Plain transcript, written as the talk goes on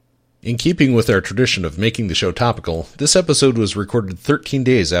In keeping with our tradition of making the show topical, this episode was recorded 13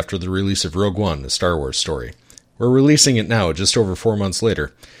 days after the release of Rogue One, a Star Wars story. We're releasing it now, just over 4 months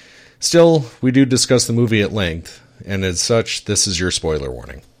later. Still, we do discuss the movie at length, and as such, this is your spoiler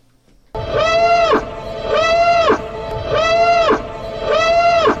warning. I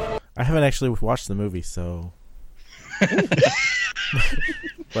haven't actually watched the movie, so...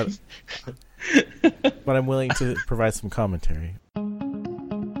 but I'm willing to provide some commentary.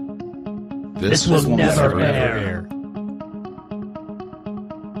 This will never air.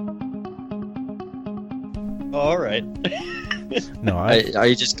 All right. No, Are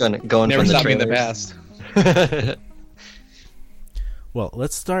you just going Never from the saw me in the trailers? past. Well,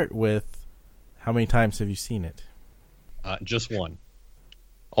 let's start with how many times have you seen it? Just one.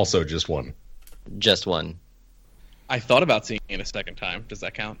 Also, just one. Just one. I thought about seeing it a second time. Does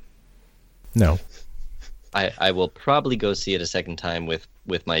that count? No. I will probably go see it a second time with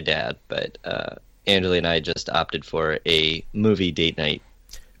my dad, but Angela and I just opted for a movie date night.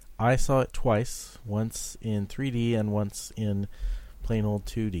 I saw it twice, once in 3D and once in plain old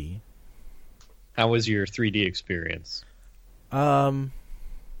 2D. How was your 3D experience?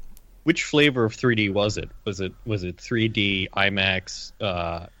 Which flavor of 3D was it? Was it 3D IMAX,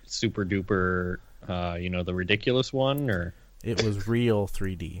 super duper, the ridiculous one, or it was real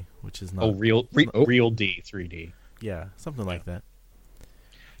 3D, which is not real D 3D. Yeah, something like that.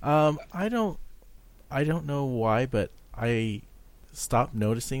 I don't know why, but I stopped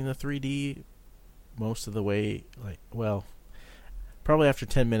noticing the 3D most of the way. Probably after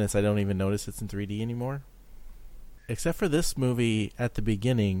 10 minutes, I don't even notice it's in 3D anymore. Except for this movie, at the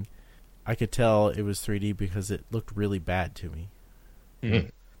beginning, I could tell it was 3D because it looked really bad to me. Mm-hmm.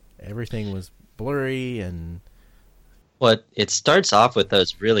 Everything was blurry and... Well, it starts off with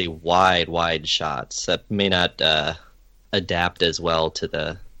those really wide shots that may not adapt as well to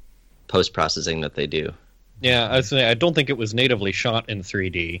the post-processing that they do. Yeah, I don't think it was natively shot in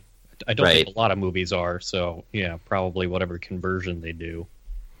 3D. I don't think a lot of movies are, so yeah, probably whatever conversion they do.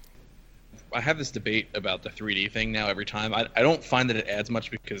 I have this debate about the 3D thing now every time. I don't find that it adds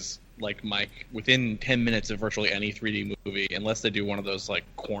much because, like, Mike, within 10 minutes of virtually any 3D movie, unless they do one of those, like,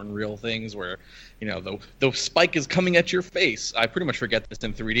 corn reel things where, the spike is coming at your face, I pretty much forget this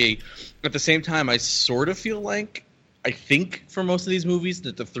in 3D. At the same time, I sort of feel like, I think for most of these movies,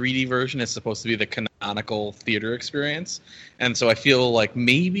 that the 3D version is supposed to be the canonical theater experience. And so I feel like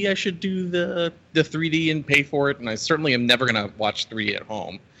maybe I should do the 3D and pay for it, and I certainly am never going to watch 3D at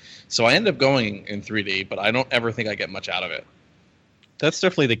home. So I end up going in 3D, but I don't ever think I get much out of it. That's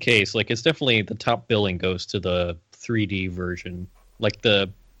definitely the case. Like, it's definitely the top billing goes to the 3D version. Like,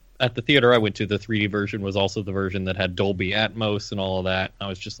 at the theater I went to, the 3D version was also the version that had Dolby Atmos and all of that. I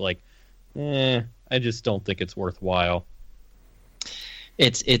was just like, I just don't think it's worthwhile.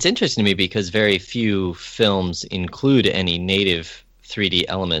 It's interesting to me because very few films include any native 3D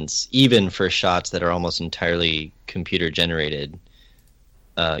elements, even for shots that are almost entirely computer generated.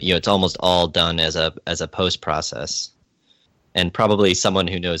 It's almost all done as a post process, and probably someone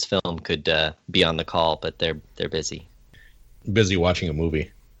who knows film could be on the call, but they're busy. Busy watching a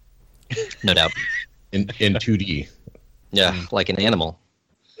movie, no doubt. in 2D. Yeah, like an animal,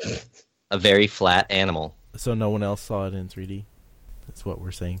 a very flat animal. So no one else saw it in 3D. That's what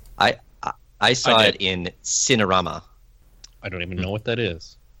we're saying. I saw it in Cinerama. I don't even know what that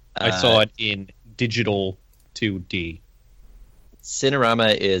is. I saw it in digital 2D.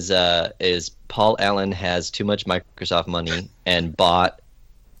 Cinerama is Paul Allen has too much Microsoft money and bought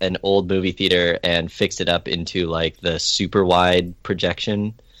an old movie theater and fixed it up into like the super wide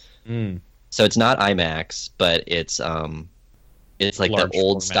projection. So it's not IMAX, but it's like large the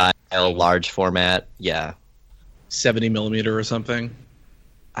old format style large format. Yeah, 70 millimeter or something.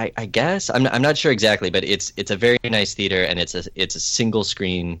 I guess I'm not sure exactly, but it's a very nice theater, and it's a single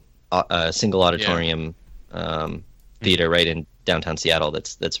screen, single auditorium theater right in downtown Seattle.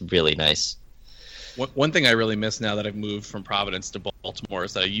 That's really nice. One thing I really miss now that I've moved from Providence to Baltimore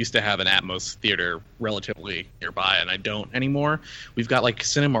is that I used to have an Atmos theater relatively nearby, and I don't anymore. We've got, like,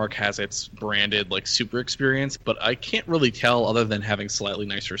 Cinemark has its branded, like, super experience, but I can't really tell, other than having slightly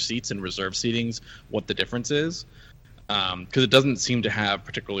nicer seats and reserved seatings, what the difference is. Because it doesn't seem to have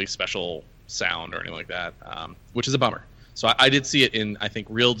particularly special sound or anything like that, which is a bummer. So I did see it in, I think,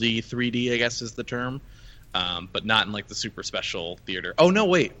 Real D, 3D, I guess is the term. But not in like the super special theater. Oh no,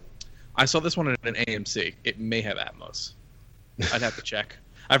 wait! I saw this one at an AMC. It may have Atmos. I'd have to check.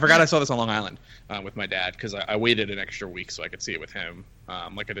 I forgot I saw this on Long Island with my dad because I waited an extra week so I could see it with him,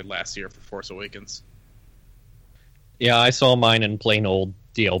 like I did last year for Force Awakens. Yeah, I saw mine in plain old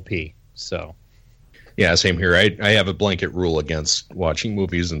DLP. So Yeah, same here. I have a blanket rule against watching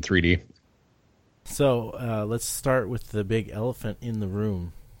movies in 3D. So let's start with the big elephant in the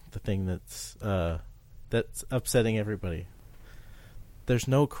room, the thing that's upsetting everybody. There's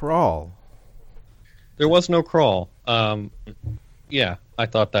no crawl. There was no crawl. Yeah, I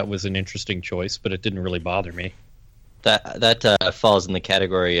thought that was an interesting choice, but it didn't really bother me. That falls in the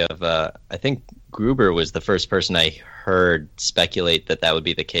category of I think Gruber was the first person I heard speculate that would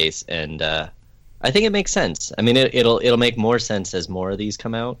be the case, and I think it makes sense. I mean, it'll make more sense as more of these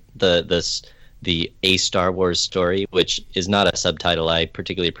come out. The A Star Wars story, which is not a subtitle I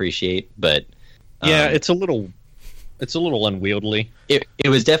particularly appreciate, but yeah, it's a little unwieldy. It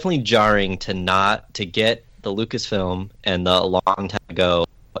was definitely jarring to get the Lucasfilm and the long time ago,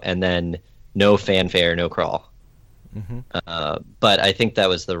 and then no fanfare, no crawl. Mm-hmm. But I think that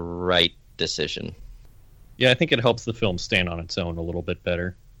was the right decision. Yeah, I think it helps the film stand on its own a little bit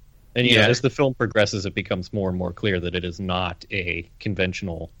better. And yeah, as the film progresses, it becomes more and more clear that it is not a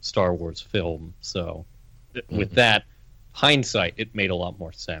conventional Star Wars film. So, with that hindsight, it made a lot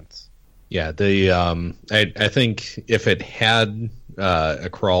more sense. Yeah, I think if it had a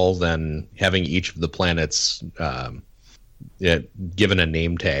crawl, then having each of the planets given a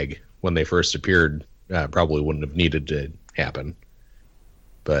name tag when they first appeared probably wouldn't have needed to happen.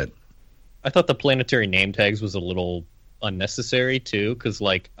 But I thought the planetary name tags was a little unnecessary too, because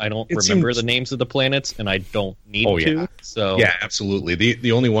I don't remember the names of the planets, and I don't need to. So yeah, absolutely.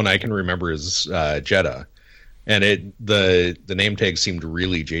 The only one I can remember is Jeddah, and the name tag seemed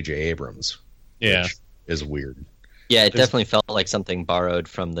really J.J. Abrams. Yeah, which is weird. Yeah, it definitely felt like something borrowed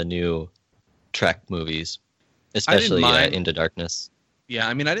from the new Trek movies, especially Into Darkness. Yeah,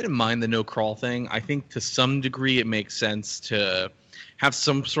 I mean, I didn't mind the no crawl thing. I think to some degree it makes sense to have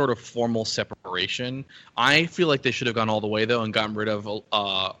some sort of formal separation. I feel like they should have gone all the way, though, and gotten rid of a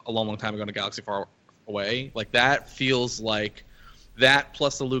long time ago in a galaxy far away. Like, that feels like that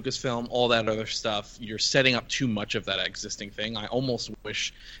plus the Lucasfilm, all that other stuff, you're setting up too much of that existing thing. I almost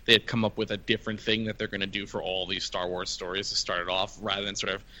wish they had come up with a different thing that they're going to do for all these Star Wars stories to start it off, rather than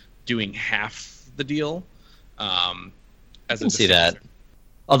sort of doing half the deal. I can see that.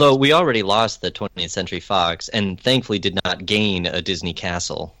 Although we already lost the 20th Century Fox, and thankfully did not gain a Disney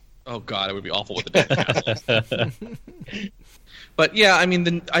castle. Oh God, it would be awful with the Disney castle. But yeah, I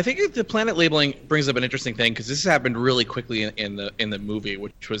mean, I think the planet labeling brings up an interesting thing, because this happened really quickly in the movie,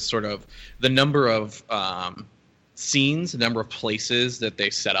 which was sort of the number of scenes, the number of places that they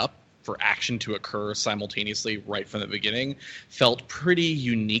set up for action to occur simultaneously right from the beginning felt pretty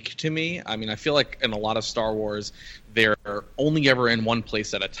unique to me. I mean, I feel like in a lot of Star Wars, they're only ever in one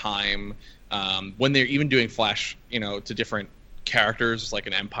place at a time. When they're even doing flash, to different characters, like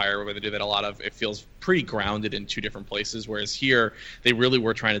an Empire, where they do that a lot of, it feels pretty grounded in two different places. Whereas here, they really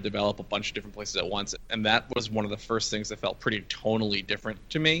were trying to develop a bunch of different places at once. And that was one of the first things that felt pretty tonally different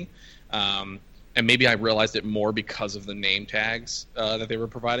to me. And maybe I realized it more because of the name tags that they were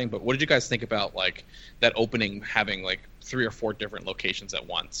providing. But what did you guys think about that opening having 3 or 4 different locations at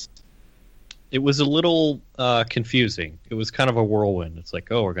once? It was a little confusing. It was kind of a whirlwind. It's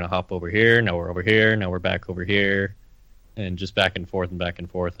like, oh, we're going to hop over here. Now we're over here. Now we're back over here. And just back and forth and back and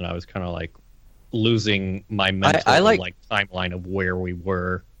forth. And I was kind of losing my mental timeline of where we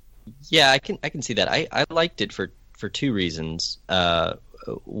were. Yeah, I can see that. I liked it for 2 reasons.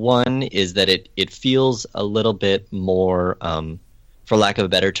 One is that it feels a little bit more, for lack of a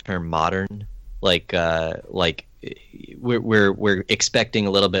better term, modern. We're expecting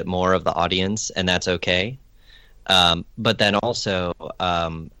a little bit more of the audience, and that's okay. But then also,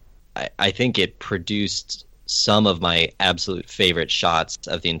 I think it produced some of my absolute favorite shots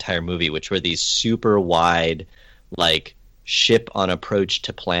of the entire movie, which were these super wide, ship on approach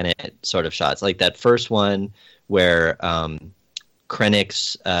to planet sort of shots. Like that first one where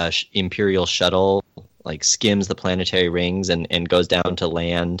Krennic's Imperial shuttle skims the planetary rings and goes down to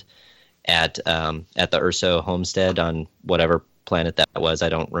land at the Urso homestead on whatever planet that was. I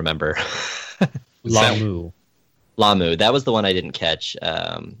don't remember. Lamu. Lamu. That was the one I didn't catch.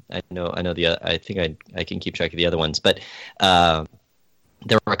 I know I think I can keep track of the other ones, but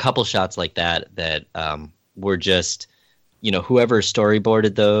there were a couple shots like that were just, whoever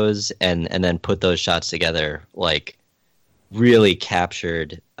storyboarded those and then put those shots together, really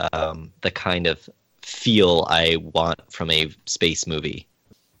captured the kind of feel I want from a space movie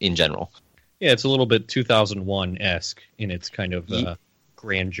in general. Yeah, it's a little bit 2001-esque in its kind of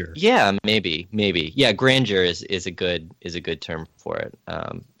grandeur. Yeah, maybe. Yeah, grandeur is a good term for it.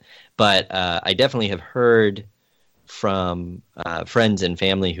 But I definitely have heard from friends and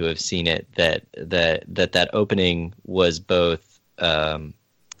family who have seen it that opening was both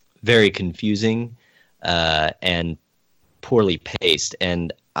very confusing, and poorly paced.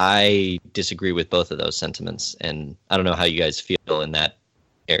 And I disagree with both of those sentiments. And I don't know how you guys feel in that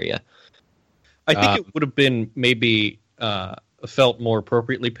area. I think it would have been maybe felt more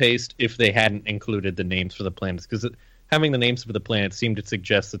appropriately paced if they hadn't included the names for the planets, because having the names for the planets seemed to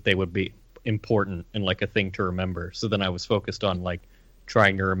suggest that they would be important and like a thing to remember. So then I was focused on like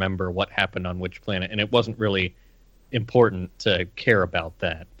trying to remember what happened on which planet, and it wasn't really important to care about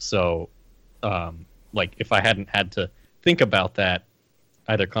that. So like if I hadn't had to think about that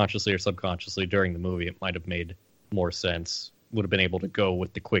either consciously or subconsciously during the movie, it might have made more sense. Would have been able to go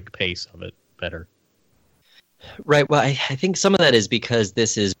with the quick pace of it better. Right. Well, I think some of that is because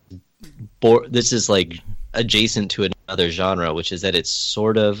this is like adjacent to another genre, which is that it's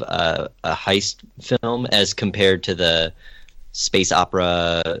sort of a heist film as compared to the space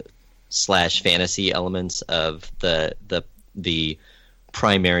opera / fantasy elements of the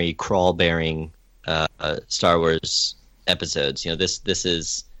primary crawl-bearing Star Wars episodes. You know,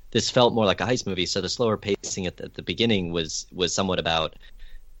 this felt more like a heist movie. So the slower pacing at the beginning was somewhat about,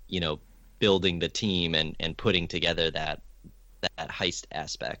 you know, building the team and putting together that heist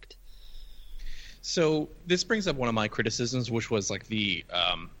aspect. So this brings up one of my criticisms, which was like the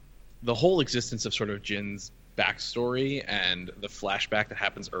whole existence of sort of Jin's backstory and the flashback that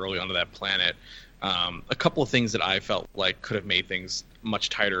happens early onto that planet. A couple of things that I felt like could have made things much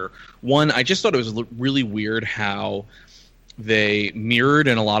tighter. One, I just thought it was really weird how they mirrored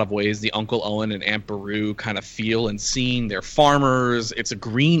in a lot of ways the Uncle Owen and Aunt Beru kind of feel and scene. They're farmers. It's a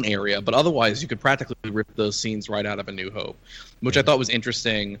green area, but otherwise you could practically rip those scenes right out of A New Hope, which I thought was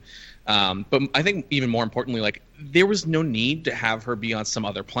interesting. But I think even more importantly, like there was no need to have her be on some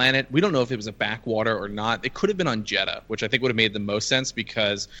other planet. We don't know if it was a backwater or not. It could have been on Jedha, which I think would have made the most sense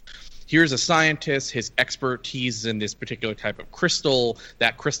because here's a scientist. His expertise is in this particular type of crystal.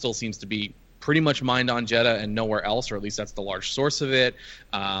 That crystal seems to be pretty much mined on Jedha and nowhere else, or at least that's the large source of it.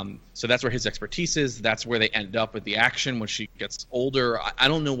 So that's where his expertise is. That's where they end up with the action when she gets older. I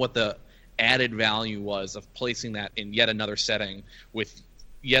don't know what the added value was of placing that in yet another setting with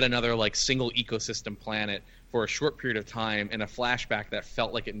yet another like single ecosystem planet for a short period of time in a flashback that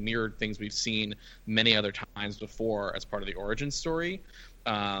felt like it mirrored things we've seen many other times before as part of the origin story.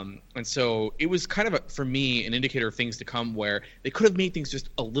 And so it was kind of, for me, an indicator of things to come where they could have made things just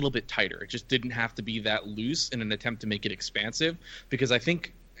a little bit tighter. It just didn't have to be that loose in an attempt to make it expansive. Because I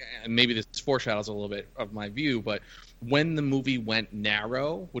think, and maybe this foreshadows a little bit of my view, but when the movie went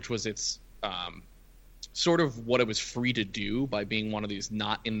narrow, which was its sort of what it was free to do by being one of these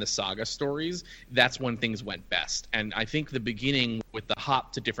not in the saga stories, that's when things went best. And I think the beginning with the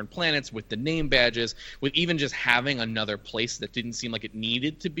hop to different planets, with the name badges, with even just having another place that didn't seem like it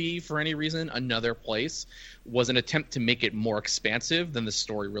needed to be for any reason, another place, was an attempt to make it more expansive than the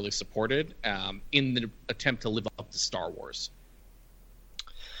story really supported, in the attempt to live up to Star Wars.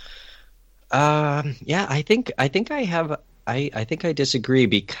 Yeah, I think I disagree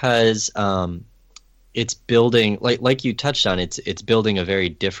because it's building, like you touched on, it's building a very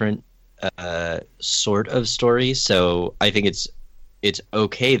different sort of story. So I think it's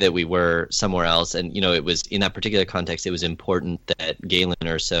okay that we were somewhere else, and you know, it was in that particular context, it was important that Galen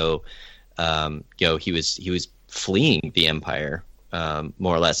Erso, you know, he was fleeing the Empire,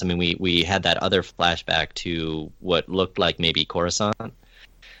 more or less. I mean, we had that other flashback to what looked like maybe Coruscant,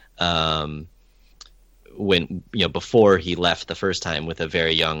 when, you know, before he left the first time with a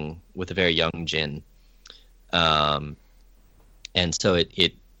very young Jin. And so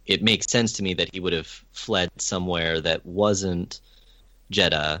it makes sense to me that he would have fled somewhere that wasn't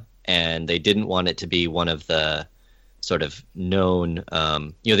Jedha, and they didn't want it to be one of the sort of known,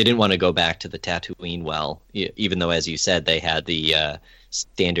 you know, they didn't want to go back to the Tatooine well, even though, as you said, they had the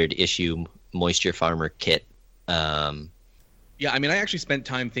standard issue moisture farmer kit. Yeah, I mean, I actually spent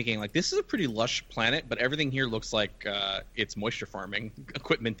time thinking, like, this is a pretty lush planet, but everything here looks like it's moisture farming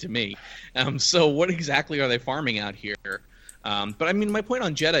equipment to me. So what exactly are they farming out here? But, I mean, my point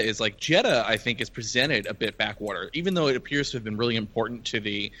on Jedha is, like, Jedha, I think, is presented a bit backwater, even though it appears to have been really important to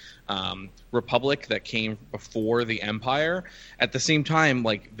the Republic that came before the Empire. At the same time,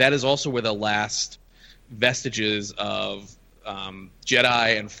 like, that is also where the last vestiges of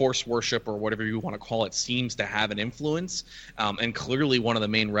Jedi and Force worship, or whatever you want to call it, seems to have an influence, and clearly one of the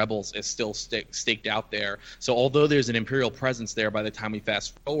main rebels is still staked out there. So although there's an Imperial presence there by the time we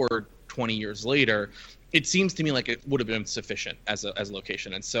fast forward 20 years later, it seems to me like it would have been sufficient as a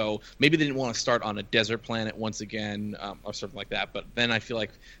location. And so maybe they didn't want to start on a desert planet once again, or something like that. But then I feel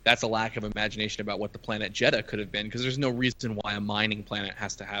like that's a lack of imagination about what the planet Jedha could have been, because there's no reason why a mining planet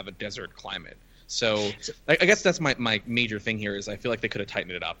has to have a desert climate. So I guess that's my major thing here, is I feel like they could have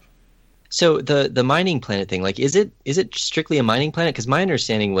tightened it up. So the mining planet thing, like, is it strictly a mining planet? Because my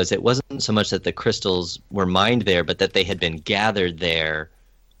understanding was it wasn't so much that the crystals were mined there, but that they had been gathered there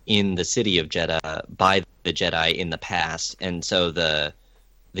in the city of Jeddah by the Jedi in the past, and so the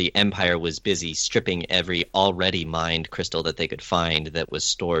Empire was busy stripping every already mined crystal that they could find that was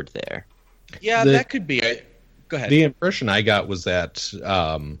stored there. Yeah, that could be. Go ahead. The impression I got was that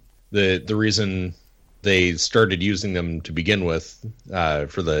the reason they started using them to begin with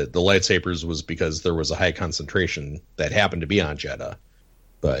for the lightsabers was because there was a high concentration that happened to be on Jeddah.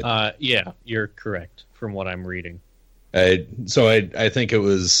 But yeah, you're correct from what I'm reading. So I think it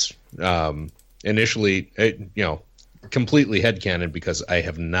was initially, completely headcanon because I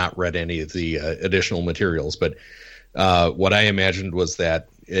have not read any of the additional materials. But what I imagined was that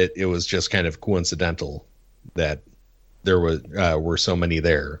it was just kind of coincidental that there were so many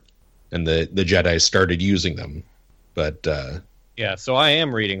there, and the Jedi started using them. But yeah, so I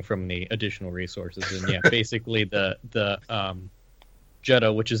am reading from the additional resources, and yeah, basically the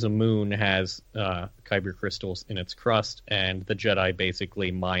Jeddah, which is a moon, has Kyber crystals in its crust, and the Jedi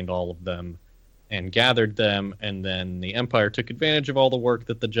basically mined all of them and gathered them, and then the Empire took advantage of all the work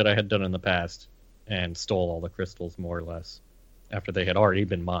that the Jedi had done in the past and stole all the crystals, more or less, after they had already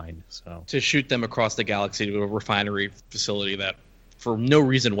been mined. So to shoot them across the galaxy to a refinery facility that, for no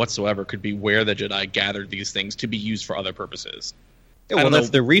reason whatsoever, could be where the Jedi gathered these things to be used for other purposes. Yeah, well, that's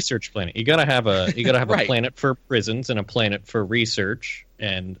the research planet. You gotta have a Right. a planet for prisons and a planet for research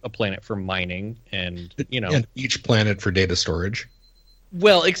and a planet for mining and and each planet for data storage.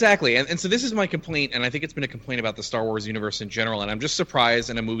 Well, exactly. And so this is my complaint, and I think it's been a complaint about the Star Wars universe in general, and I'm just surprised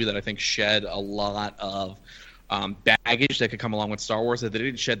in a movie that I think shed a lot of baggage that could come along with Star Wars that they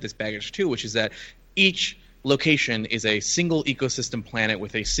didn't shed this baggage too, which is that each location is a single ecosystem planet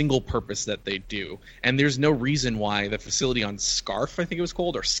with a single purpose that they do. And there's no reason why the facility on Scarif, I think it was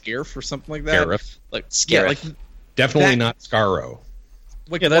called, or Scarif or something like that. Scarif. Scarif. Yeah, like Definitely that- not Scarro.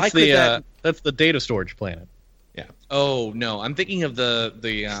 like, yeah, why that's could that- that's the data storage planet. Oh no, I'm thinking of the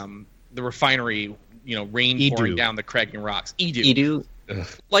refinery, rain Edu. pouring down the Kragan rocks. Edu.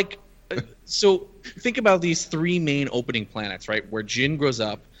 Like, so think about these three main opening planets, right? Where Jin grows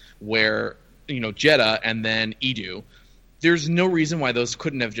up, where Jeddah, and then Edu. There's no reason why those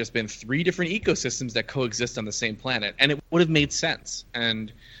couldn't have just been three different ecosystems that coexist on the same planet, and it would have made sense.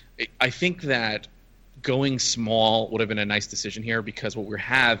 And I think that going small would have been a nice decision here, because what we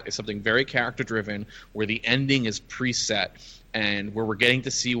have is something very character driven, where the ending is preset, and where we're getting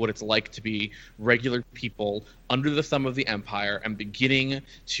to see what it's like to be regular people under the thumb of the Empire and beginning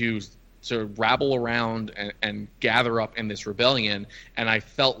to rabble around and gather up in this rebellion. And I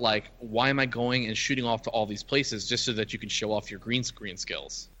felt like, why am I going and shooting off to all these places just so that you can show off your green screen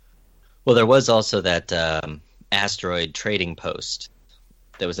skills? Well, there was also that asteroid trading post.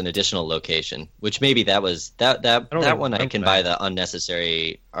 There was an additional location, which maybe that was that one I can buy the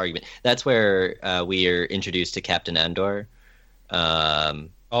unnecessary argument. That's where we are introduced to Captain Andor.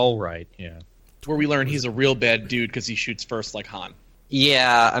 All right, yeah. It's where we learn he's a real bad dude because he shoots first like Han.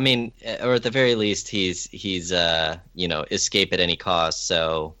 Yeah, I mean, or at the very least, he's escape at any cost.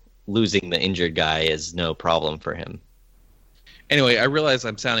 So losing the injured guy is no problem for him. Anyway, I realize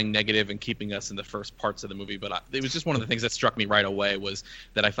I'm sounding negative and keeping us in the first parts of the movie, but it was just one of the things that struck me right away was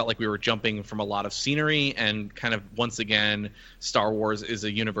that I felt like we were jumping from a lot of scenery, and kind of once again, Star Wars is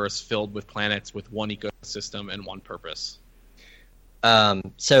a universe filled with planets with one ecosystem and one purpose.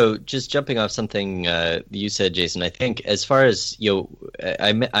 So just jumping off something you said, Jason, I think as far as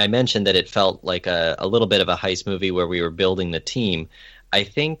I mentioned that it felt like a little bit of a heist movie where we were building the team. I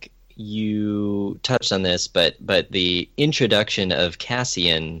think you touched on this, but the introduction of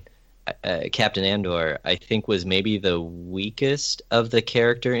Cassian, Captain Andor, I think was maybe the weakest of the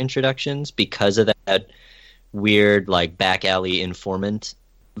character introductions because of that weird like back alley informant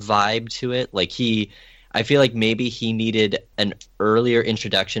vibe to it. Like I feel like maybe he needed an earlier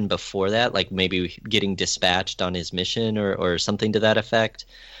introduction before that, like maybe getting dispatched on his mission or something to that effect.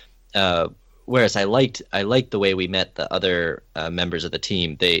 Whereas I liked the way we met the other members of the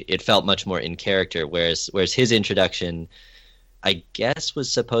team. It felt much more in character. Whereas his introduction, I guess, was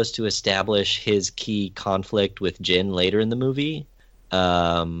supposed to establish his key conflict with Jin later in the movie,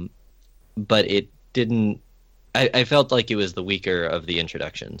 but it didn't. I felt like it was the weaker of the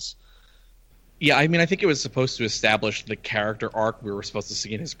introductions. Yeah, I mean, I think it was supposed to establish the character arc we were supposed to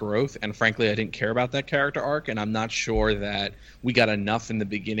see in his growth, and frankly, I didn't care about that character arc, and I'm not sure that we got enough in the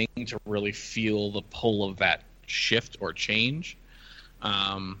beginning to really feel the pull of that shift or change.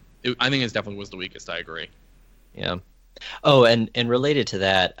 I think it definitely was the weakest, I agree. Yeah. Oh, and related to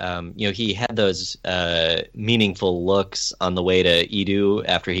that, he had those meaningful looks on the way to Edu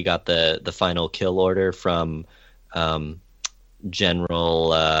after he got the final kill order from General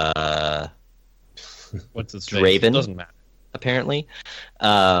What's his Draven? It doesn't matter. Apparently.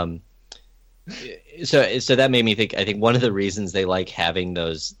 So that made me think. I think one of the reasons they like having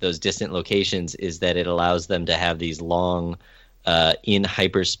those distant locations is that it allows them to have these long in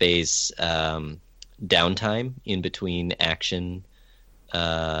hyperspace downtime in between action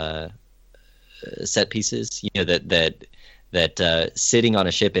set pieces. That sitting on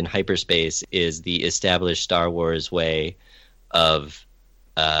a ship in hyperspace is the established Star Wars way of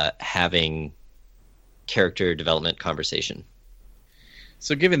having character development conversation.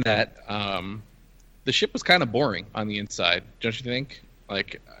 So given that, the ship was kind of boring on the inside, don't you think?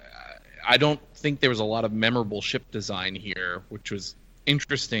 Like, I don't think there was a lot of memorable ship design here, which was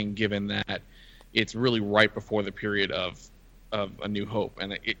interesting given that it's really right before the period of A New Hope.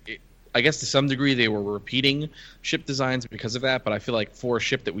 And I guess to some degree they were repeating ship designs because of that, but I feel like for a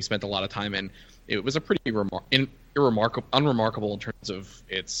ship that we spent a lot of time in, it was a pretty unremarkable in terms of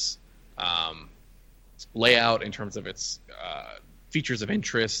its layout, in terms of its features of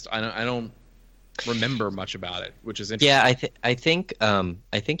interest. I don't remember much about it, which is interesting. Yeah, I think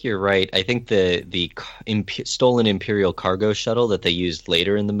you're right. I think the stolen Imperial cargo shuttle that they used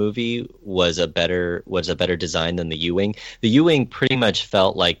later in the movie was a better design than the U-wing. The U-wing pretty much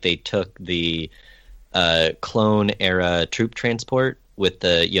felt like they took the clone era troop transport with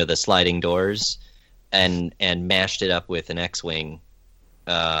the sliding doors and mashed it up with an X-wing,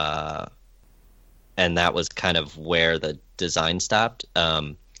 and that was kind of where the design stopped.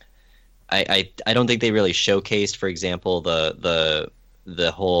 I don't think they really showcased, for example, the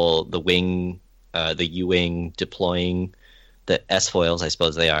wing, the U-wing deploying the S-foils, I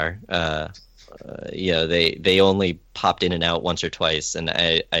suppose they are. They only popped in and out once or twice, and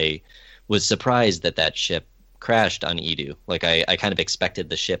I was surprised that ship crashed on Edu. Like I kind of expected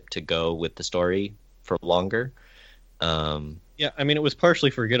the ship to go with the story for longer. Yeah, I mean, it was partially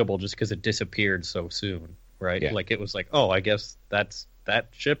forgettable just because it disappeared so soon, right? Yeah. Like, it was like, oh, I guess that's that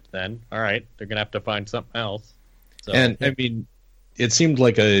ship then. All right, they're going to have to find something else. So, And I mean, it seemed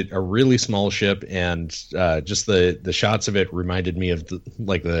like a really small ship, and just the shots of it reminded me of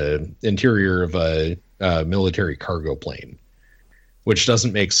the interior of a military cargo plane, which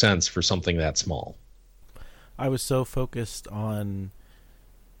doesn't make sense for something that small. I was so focused on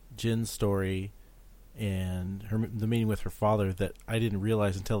Jin's story and the meeting with her father that I didn't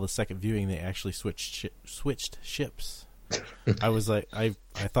realize until the second viewing they actually switched ships. I was like, I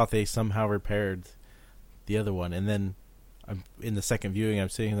thought they somehow repaired the other one, and then in the second viewing I'm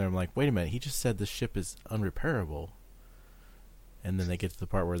sitting there, I'm like, wait a minute, he just said the ship is unrepairable, and then they get to the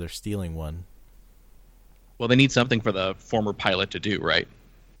part where they're stealing one. Well, they need something for the former pilot to do, right?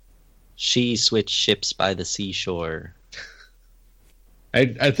 She switched ships by the seashore.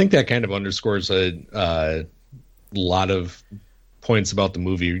 I think that kind of underscores a lot of points about the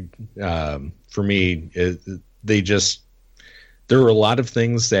movie. For me, there were a lot of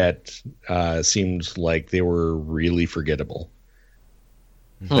things that seemed like they were really forgettable.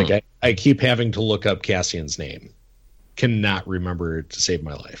 Like I keep having to look up Cassian's name. Cannot remember it to save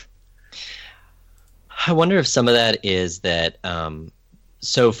my life. I wonder if some of that is that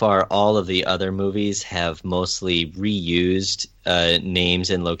so far all of the other movies have mostly reused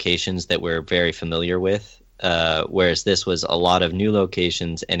names and locations that we're very familiar with, whereas this was a lot of new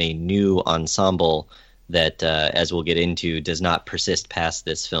locations and a new ensemble that, as we'll get into, does not persist past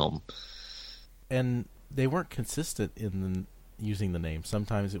this film. And they weren't consistent in using the name.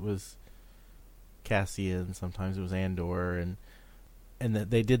 Sometimes it was Cassian, sometimes it was Andor, and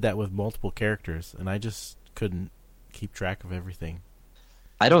that they did that with multiple characters, and I just couldn't keep track of everything.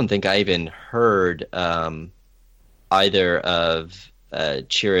 I don't think I even heard either of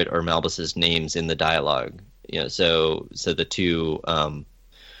Chirrut or Malbus's names in the dialogue. So the two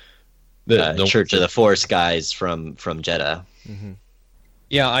the Church of the Force guys from Jeddah. Mm-hmm.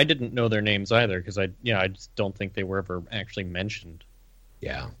 yeah, I didn't know their names either because I just don't think they were ever actually mentioned.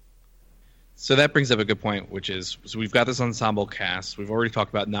 Yeah. So that brings up a good point, which is, so we've got this ensemble cast. We've already talked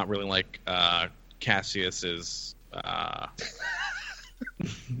about not really like Cassius's.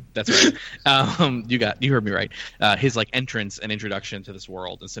 That's right. You heard me right. His like entrance and introduction to this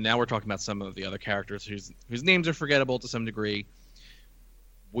world, and so now we're talking about some of the other characters whose names are forgettable to some degree.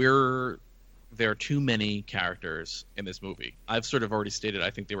 There are too many characters in this movie. I've sort of already stated I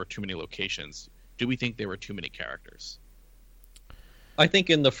think there were too many locations. Do we think there were too many characters? I think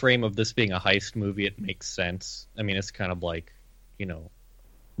in the frame of this being a heist movie, it makes sense. I mean, it's kind of like,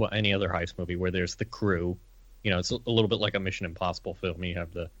 any other heist movie where there's the crew, it's a little bit like a Mission Impossible film. You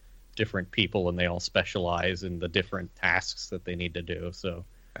have the different people, and they all specialize in the different tasks that they need to do. So,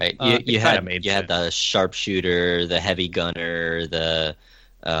 right, you had the sharpshooter, the heavy gunner, the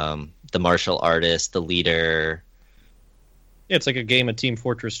martial artist, the leader. Yeah, it's like a game of Team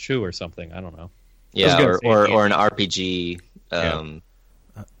Fortress 2 or something. I don't know. Yeah, or an RPG.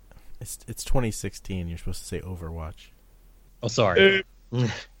 It's 2016. You're supposed to say Overwatch. Oh, sorry.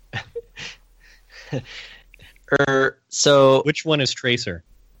 So which one is Tracer?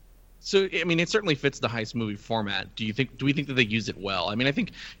 So, I mean, it certainly fits the heist movie format. Do we think that they use it well? I mean, I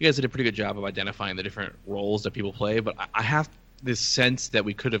think you guys did a pretty good job of identifying the different roles that people play, but I have this sense that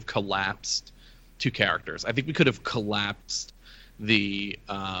we could have collapsed two characters. I think we could have collapsed the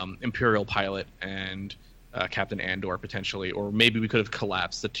Imperial pilot and Captain Andor potentially, or maybe we could have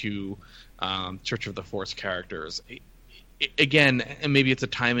collapsed the two Church of the Force characters. Again, and maybe it's a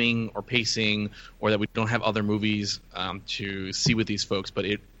timing or pacing, or that we don't have other movies to see with these folks, but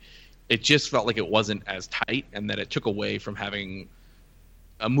it just felt like it wasn't as tight, and that it took away from having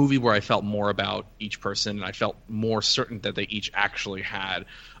a movie where I felt more about each person, and I felt more certain that they each actually had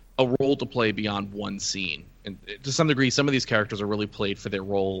a role to play beyond one scene. And to some degree, some of these characters are really played for their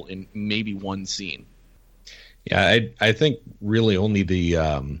role in maybe one scene. Yeah, I think really only the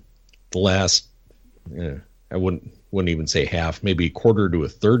last, I wouldn't even say half, maybe a quarter to a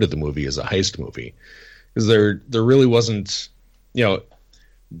third of the movie is a heist movie, because there really wasn't,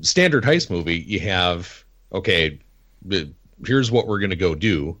 standard heist movie. You have, okay, here's what we're going to go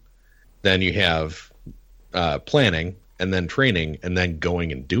do. Then you have planning, and then training, and then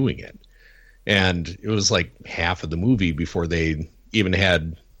going and doing it. And it was like half of the movie before they even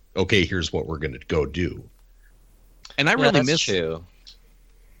had, okay, here's what we're going to go do. And I really miss. True.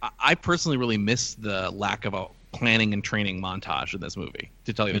 I personally really miss the lack of a planning and training montage in this movie,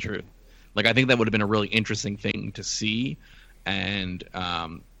 to tell you the truth. Like, I think that would have been a really interesting thing to see, and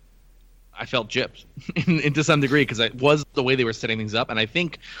I felt gypped to some degree, because it was the way they were setting things up. And I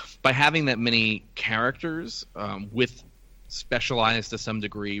think by having that many characters with specialized to some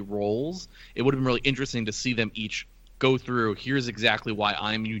degree roles, it would have been really interesting to see them each go through, here's exactly why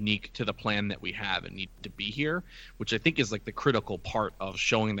I'm unique to the plan that we have and need to be here, which I think is like the critical part of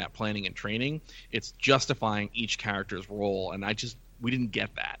showing that planning and training. It's justifying each character's role, and we didn't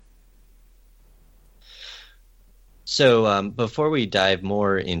get that. So before we dive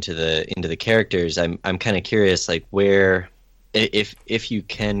more into the characters, I'm kind of curious, like, where, if you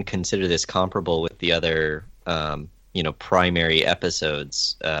can consider this comparable with the other primary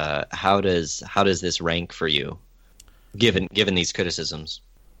episodes, how does this rank for you, given these criticisms?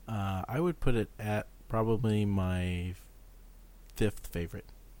 I would put it at probably my 5th favorite.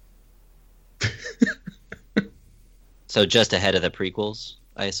 So just ahead of the prequels,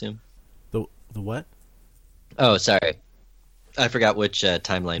 I assume. The what? Oh, sorry. I forgot which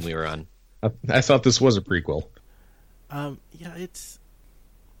timeline we were on. I thought this was a prequel. Yeah, it's...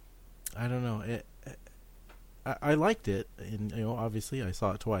 I don't know. I liked it, and obviously I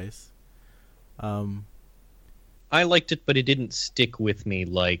saw it twice. I liked it, but it didn't stick with me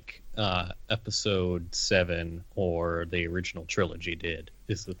like Episode 7 or the original trilogy did,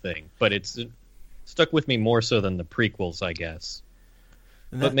 is the thing. But it's stuck with me more so than the prequels, I guess.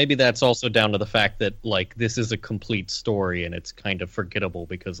 But maybe that's also down to the fact that, like, this is a complete story and it's kind of forgettable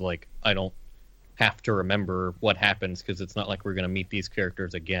because, like, I don't have to remember what happens because it's not like we're going to meet these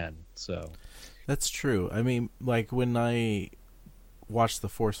characters again. So that's true. I mean, like, when I watched The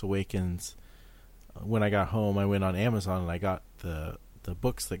Force Awakens, when I got home, I went on Amazon and I got the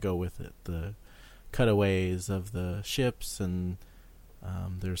books that go with it, the cutaways of the ships, and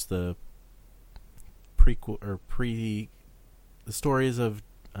there's the prequel or the stories of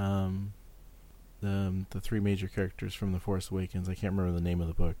the three major characters from The Force Awakens. I can't remember the name of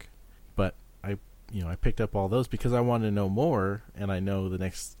the book, but I picked up all those because I wanted to know more, and I know the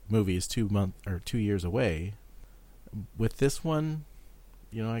next movie is 2 years away. With this one,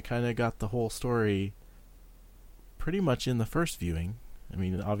 I kind of got the whole story pretty much in the first viewing. I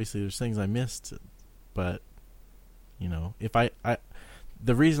mean, obviously there's things I missed, but if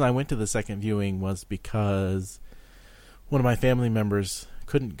the reason I went to the second viewing was because one of my family members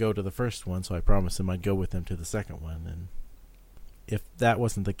couldn't go to the first one, so I promised him I'd go with them to the second one. And if that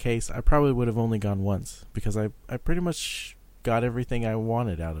wasn't the case, I probably would have only gone once, because I pretty much got everything I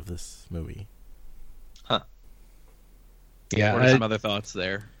wanted out of this movie. Huh. Yeah. What are some other thoughts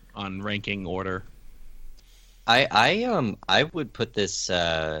there on ranking order? I would put this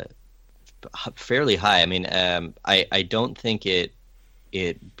fairly high. I mean, I don't think it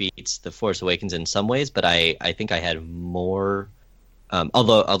beats The Force Awakens in some ways, but I think I had more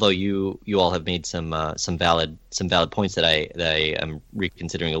Although you all have made some valid points that I am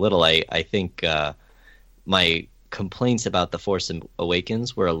reconsidering a little. I think my complaints about The Force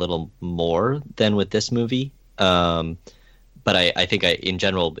Awakens were a little more than with this movie. But I think in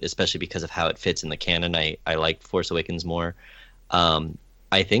general, especially because of how it fits in the canon, I like Force Awakens more.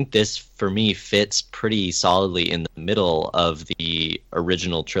 I think this, for me, fits pretty solidly in the middle of the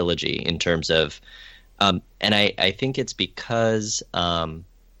original trilogy in terms of, and I think it's because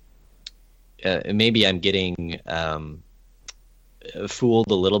maybe I'm getting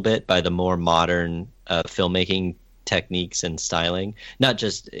fooled a little bit by the more modern filmmaking techniques and styling. Not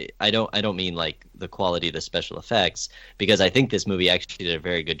just, I don't mean like the quality of the special effects, because I think this movie actually did a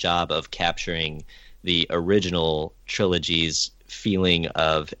very good job of capturing the original trilogy's feeling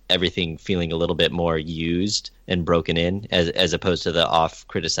of everything feeling a little bit more used and broken in, as opposed to the off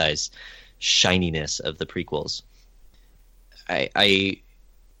criticized shininess of the prequels. I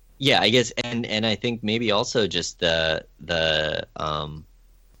guess, and I think maybe also just the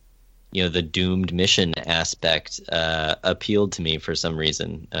the doomed mission aspect appealed to me for some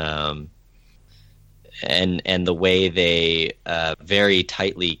reason, and the way they very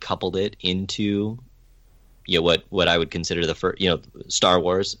tightly coupled it into what I would consider the first, Star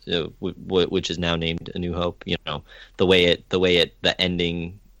Wars, which is now named A New Hope. The way the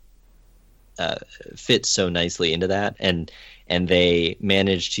ending fits so nicely into that, and they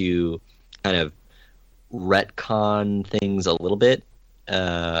managed to kind of retcon things a little bit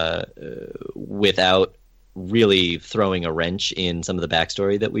without really throwing a wrench in some of the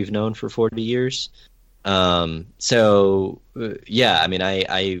backstory that we've known for 40 years. I mean,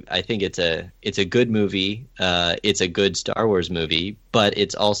 I think it's a good movie. It's a good Star Wars movie, but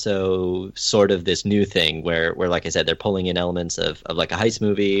it's also sort of this new thing where like I said, they're pulling in elements of like a heist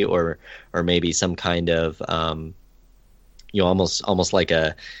movie or maybe some kind of almost like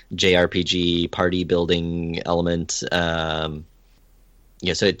a JRPG party building element.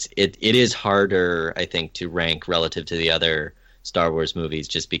 So it is harder, I think, to rank relative to the other Star Wars movies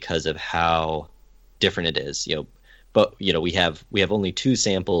just because of how different it is. But we have only two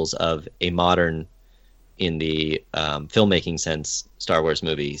samples of a modern, in the filmmaking sense, Star Wars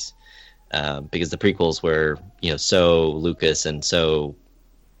movies, because the prequels were so Lucas and so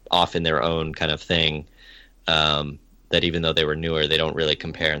off in their own kind of thing, that even though they were newer, they don't really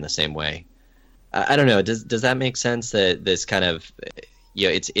compare in the same way. I don't know. Does that make sense? That this kind of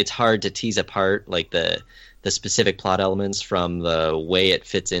it's hard to tease apart like the specific plot elements from the way it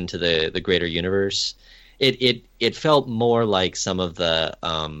fits into the greater universe. It felt more like some of the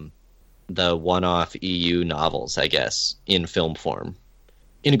one-off EU novels, I guess, in film form,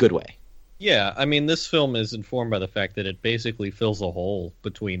 in a good way. Yeah, I mean, this film is informed by the fact that it basically fills a hole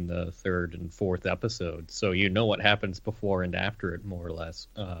between the third and fourth episode, so you know what happens before and after it, more or less.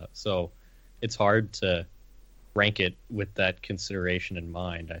 So it's hard to rank it with that consideration in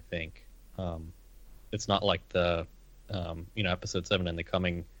mind, I think. It's not like the episode 7 and the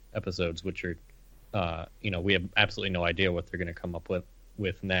coming episodes, which are we have absolutely no idea what they're going to come up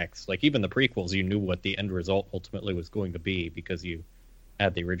with next. Like even the prequels, you knew what the end result ultimately was going to be because you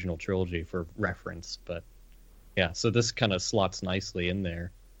had the original trilogy for reference. But yeah, so this kind of slots nicely in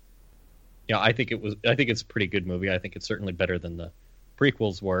there. Yeah, I think it's a pretty good movie. I think it's certainly better than the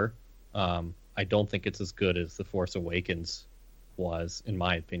prequels were. I don't think it's as good as The Force Awakens was, in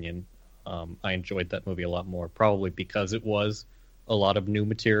my opinion. I enjoyed that movie a lot more, probably because it was a lot of new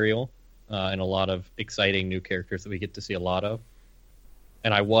material and a lot of exciting new characters that we get to see a lot of.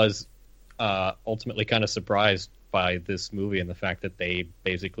 And I was ultimately kind of surprised by this movie and the fact that they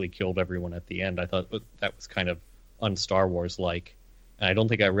basically killed everyone at the end. I thought that was kind of un-Star Wars-like. And I don't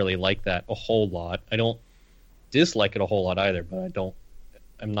think I really like that a whole lot. I don't dislike it a whole lot either, but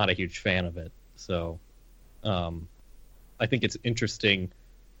I'm not a huge fan of it. So I think it's interesting.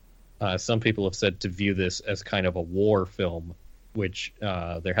 Some people have said to view this as kind of a war film, which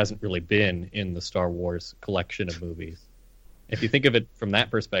there hasn't really been in the Star Wars collection of movies. If you think of it from that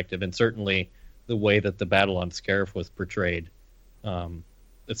perspective, and certainly the way that the battle on Scarif was portrayed,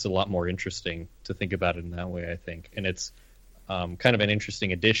 it's a lot more interesting to think about it in that way, I think. And it's kind of an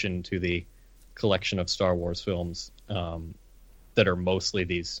interesting addition to the collection of Star Wars films that are mostly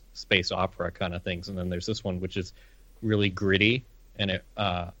these space opera kind of things. And then there's this one, which is really gritty, and it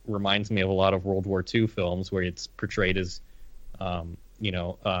reminds me of a lot of World War II films where it's portrayed as an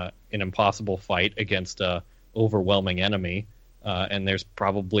impossible fight against a overwhelming enemy, and there's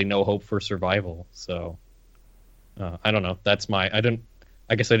probably no hope for survival. So I don't know.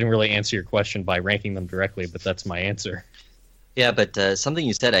 I guess I didn't really answer your question by ranking them directly, but that's my answer. Yeah, but something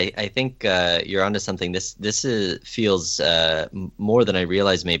you said, I think you're onto something. Feels more than I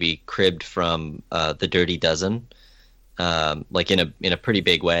realized, maybe cribbed from The Dirty Dozen, like in a pretty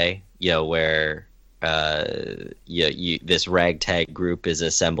big way. Where this ragtag group is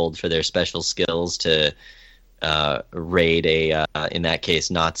assembled for their special skills to raid in that case,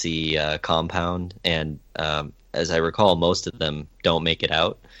 Nazi compound, and as I recall, most of them don't make it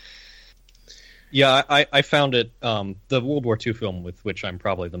out. Yeah, I found it. The World War II film with which I'm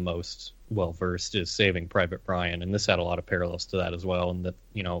probably the most well versed is Saving Private Ryan, and this had a lot of parallels to that as well. And that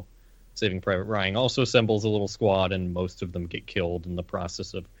Saving Private Ryan also assembles a little squad, and most of them get killed in the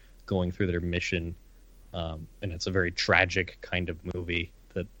process of going through their mission. And it's a very tragic kind of movie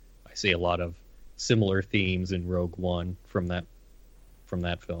that I see a lot of similar themes in Rogue One from that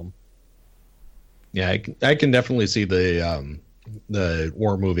film. Yeah, I can definitely see the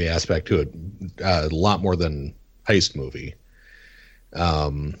war movie aspect to it a lot more than heist movie.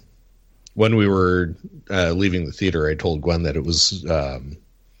 When we were leaving the theater, I told Gwen that it was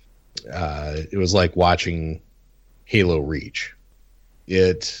like watching Halo Reach.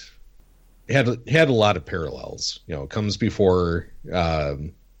 It had a lot of parallels. It comes before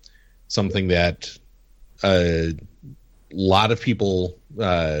something that a lot of people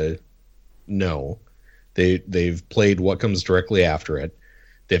know. They've played what comes directly after it.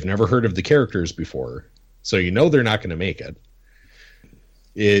 They've never heard of the characters before, so they're not going to make it.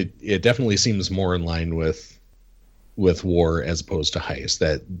 It definitely seems more in line with war as opposed to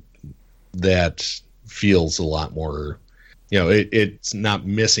heist. That feels a lot more. It's not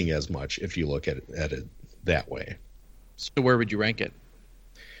missing as much if you look at it that way. So where would you rank it?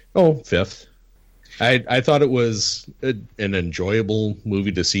 Oh, 5th. I thought it was an enjoyable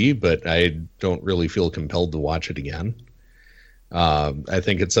movie to see, but I don't really feel compelled to watch it again. I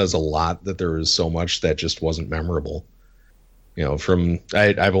think it says a lot that there is so much that just wasn't memorable.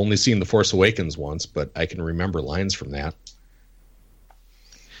 I've only seen The Force Awakens once, but I can remember lines from that.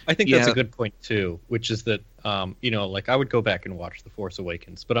 I think that's a good point too, which is that like I would go back and watch The Force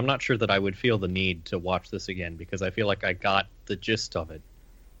Awakens, but I'm not sure that I would feel the need to watch this again because I feel like I got the gist of it.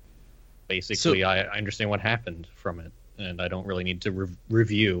 Basically, I understand what happened from it, and I don't really need to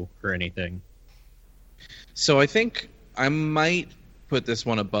review or anything. So I think I might put this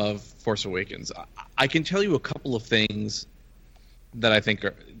one above Force Awakens. I can tell you a couple of things that I think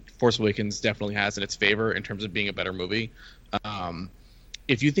Force Awakens definitely has in its favor in terms of being a better movie.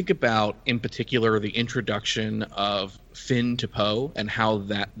 If you think about, in particular, the introduction of Finn to Poe and how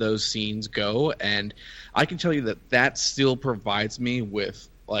those scenes go, and I can tell you that still provides me with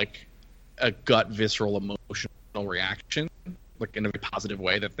like a gut visceral emotional reaction, like in a very positive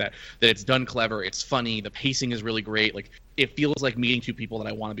way, that it's done clever, it's funny, the pacing is really great, like it feels like meeting two people that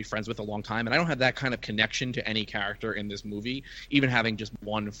I want to be friends with a long time, and I don't have that kind of connection to any character in this movie, even having just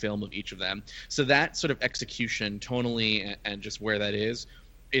one film of each of them. So that sort of execution tonally and just where that is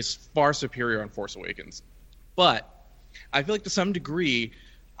far superior on Force Awakens. But I feel like to some degree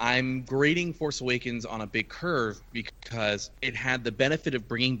I'm grading Force Awakens on a big curve because it had the benefit of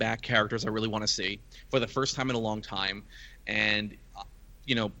bringing back characters I really want to see for the first time in a long time. And,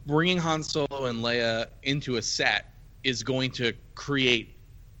 bringing Han Solo and Leia into a set is going to create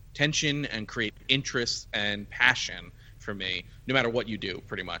tension and create interest and passion for me, no matter what you do,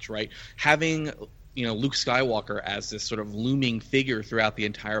 pretty much, right? Having Luke Skywalker as this sort of looming figure throughout the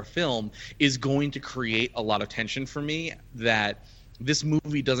entire film is going to create a lot of tension for me that this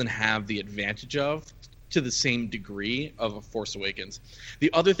movie doesn't have the advantage of to the same degree of A Force Awakens.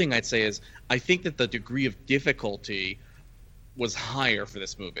 The other thing I'd say is I think that the degree of difficulty was higher for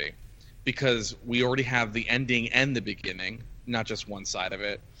this movie because we already have the ending and the beginning, not just one side of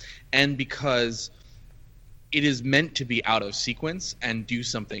it, and because it is meant to be out of sequence and do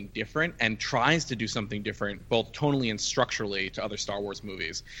something different and tries to do something different both tonally and structurally to other Star Wars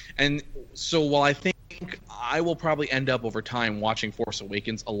movies. And so while I think I will probably end up over time watching Force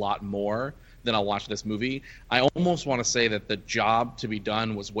Awakens a lot more than I'll watch this movie, I almost want to say that the job to be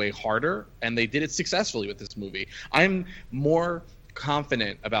done was way harder, and they did it successfully with this movie. I'm more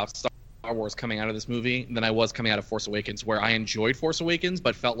confident about Star Wars coming out of this movie than I was coming out of Force Awakens, where I enjoyed Force Awakens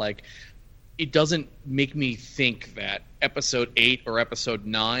but felt like it doesn't make me think that Episode 8 or Episode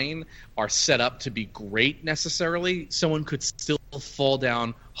 9 are set up to be great necessarily. Someone could still fall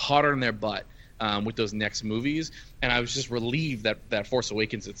down harder in their butt with those next movies, and I was just relieved that Force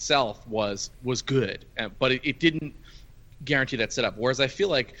Awakens itself was good, but it didn't guarantee that setup. Whereas I feel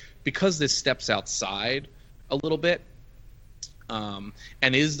like because this steps outside a little bit,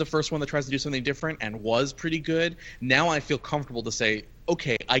 and is the first one that tries to do something different and was pretty good. Now I feel comfortable to say,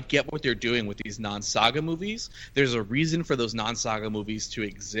 okay, I get what they're doing with these non-saga movies. There's a reason for those non-saga movies to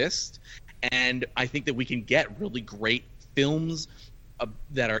exist, and I think that we can get really great films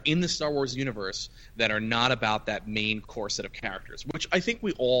that are in the Star Wars universe that are not about that main core set of characters, which I think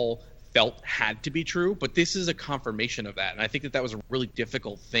we all felt had to be true, but this is a confirmation of that, and I think that was a really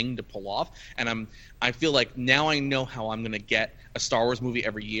difficult thing to pull off. And I feel like now I know how I'm going to get a Star Wars movie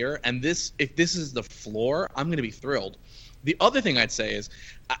every year, and if this is the floor, I'm going to be thrilled. The other thing I'd say is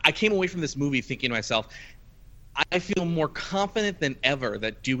I came away from this movie thinking to myself, I feel more confident than ever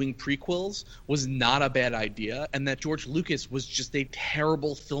that doing prequels was not a bad idea, and that George Lucas was just a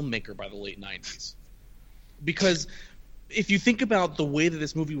terrible filmmaker by the late 90s. Because if you think about the way that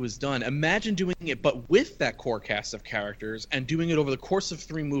this movie was done, imagine doing it but with that core cast of characters and doing it over the course of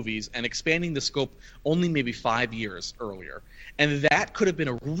 3 movies and expanding the scope only maybe 5 years earlier. And that could have been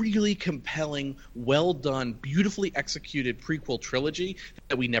a really compelling, well-done, beautifully executed prequel trilogy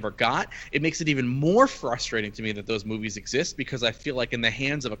that we never got. It makes it even more frustrating to me that those movies exist, because I feel like in the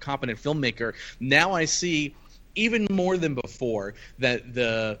hands of a competent filmmaker, now I see even more than before that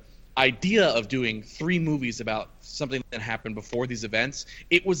the idea of doing 3 movies about something that happened before these events,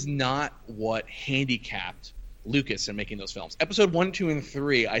 it was not what handicapped Lucas in making those films. Episode 1, 2, and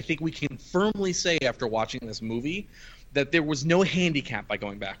 3, I think we can firmly say after watching this movie that there was no handicap by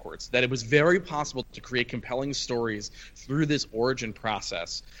going backwards, that it was very possible to create compelling stories through this origin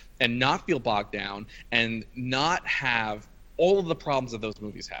process and not feel bogged down and not have all of the problems that those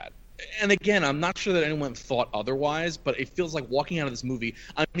movies had. And again, I'm not sure that anyone thought otherwise, but it feels like walking out of this movie,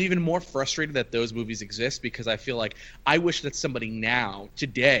 I'm even more frustrated that those movies exist, because I feel like I wish that somebody now,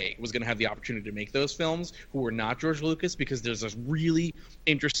 today, was going to have the opportunity to make those films who were not George Lucas, because there's this really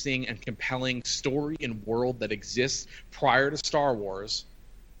interesting and compelling story and world that exists prior to Star Wars,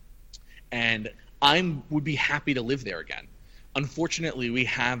 and I would be happy to live there again. Unfortunately, we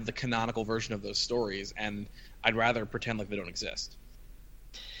have the canonical version of those stories, and I'd rather pretend like they don't exist.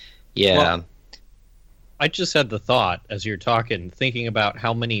 Yeah. Well, I just had the thought as you're talking, thinking about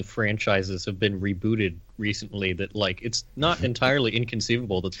how many franchises have been rebooted recently, that like it's not entirely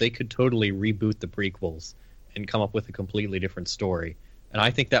inconceivable that they could totally reboot the prequels and come up with a completely different story. And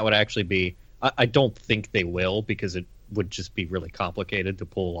I think that would actually be, I don't think they will, because it would just be really complicated to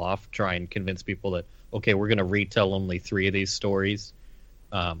pull off, try and convince people that, okay, we're going to retell only 3 of these stories,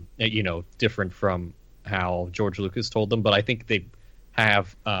 different from how George Lucas told them. But I think they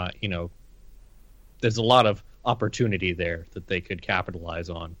have, there's a lot of opportunity there that they could capitalize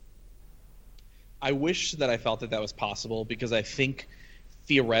on. I wish that I felt that was possible, because I think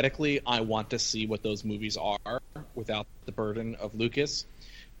theoretically I want to see what those movies are without the burden of Lucas.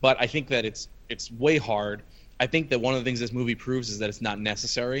 But I think that it's way hard. I think that one of the things this movie proves is that it's not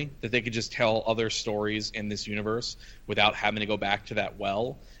necessary, that they could just tell other stories in this universe without having to go back to that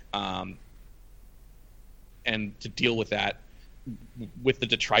well, and to deal with that, with the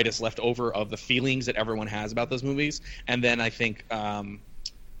detritus left over of the feelings that everyone has about those movies. And then I think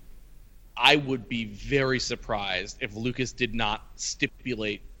I would be very surprised if Lucas did not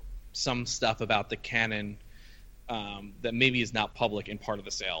stipulate some stuff about the canon that maybe is not public in part of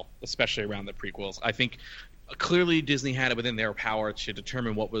the sale, especially around the prequels. I think clearly Disney had it within their power to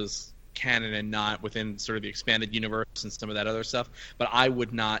determine what was canon and not within sort of the expanded universe and some of that other stuff. But I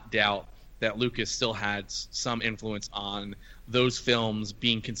would not doubt that Lucas still had some influence on those films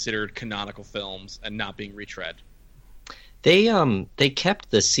being considered canonical films and not being retread. They kept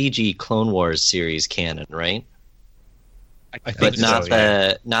the CG Clone Wars series canon, right? I But think not so,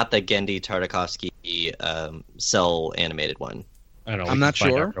 the Gendy Tartakovsky cell animated one. I don't know. I'm not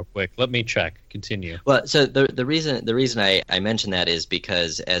sure. Real quick, let me check. Continue. Well, so the reason I mention that is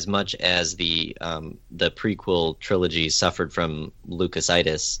because as much as the prequel trilogy suffered from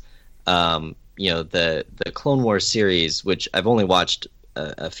Lucasitis, the Clone Wars series, which I've only watched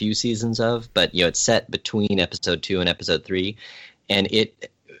a few seasons of, but it's set between episode 2 and episode 3, and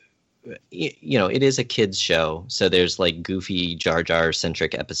it is a kids show, so there's like goofy Jar Jar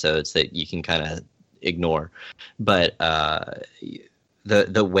centric episodes that you can kind of ignore, but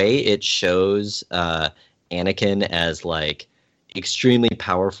the way it shows Anakin as like extremely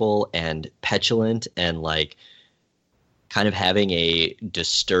powerful and petulant and like kind of having a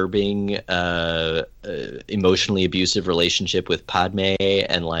disturbing emotionally abusive relationship with Padme,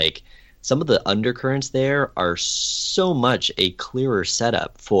 and like some of the undercurrents there are so much a clearer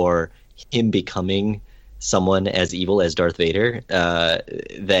setup for him becoming someone as evil as Darth Vader,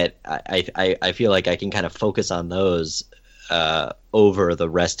 that I feel like I can kind of focus on those over the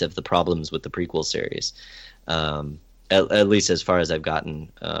rest of the problems with the prequel series. at least as far as I've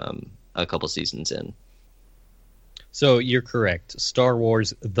gotten a couple seasons in. So you're correct. Star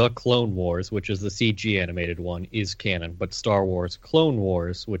Wars The Clone Wars, which is the CG animated one, is canon, but Star Wars Clone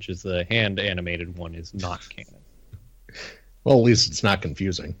Wars, which is the hand animated one, is not canon. Well, at least it's not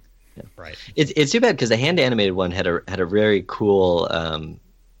confusing. Yeah. Right. It's too bad because the hand animated one had a very cool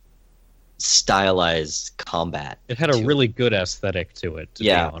stylized combat. It had a really good aesthetic to it, to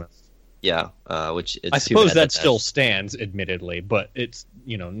be honest. Yeah, which it's I too suppose bad that still stands, admittedly, but it's,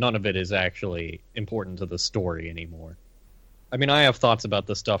 none of it is actually important to the story anymore. I mean, I have thoughts about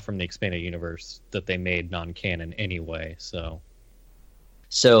the stuff from the expanded universe that they made non-canon anyway, so.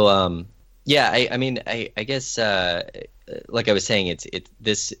 So, yeah, I guess, like I was saying,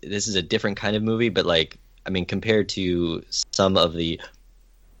 this is a different kind of movie, but compared to some of the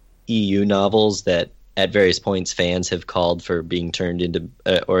EU novels that at various points fans have called for being turned into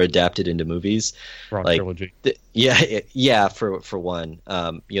or adapted into movies, trilogy. For one,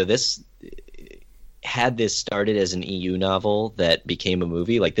 this had this started as an EU novel that became a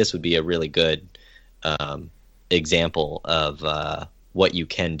movie, this would be a really good example of what you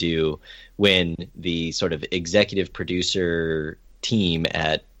can do when the sort of executive producer team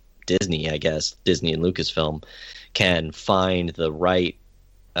at Disney, I guess Disney and Lucasfilm, can find the right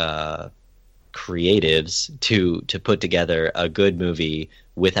creatives to put together a good movie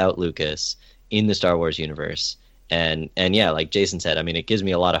without Lucas in the Star Wars universe. And yeah, like Jason said, I mean, it gives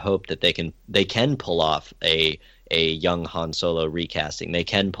me a lot of hope that they can pull off a young Han Solo recasting. They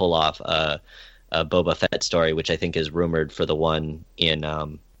can pull off a Boba Fett story, which I think is rumored for the one in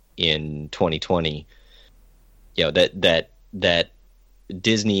 2020. That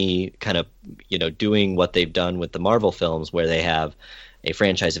Disney kind of doing what they've done with the Marvel films, where they have a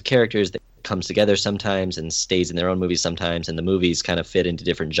franchise of characters that comes together sometimes and stays in their own movies sometimes, and the movies kind of fit into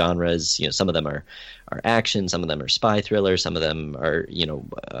different genres. Some of them are action, some of them are spy thriller, some of them are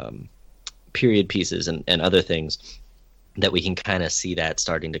period pieces and other things, that we can kind of see that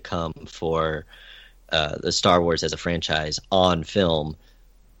starting to come for the Star Wars as a franchise on film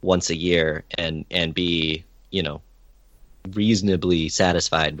once a year, and be reasonably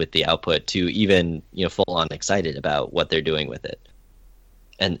satisfied with the output, to even full on excited about what they're doing with it.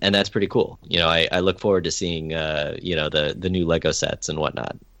 And that's pretty cool. I look forward to seeing the new Lego sets and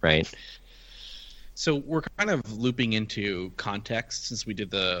whatnot, right? So we're kind of looping into context since we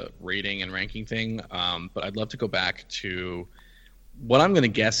did the rating and ranking thing, but I'd love to go back to what I'm going to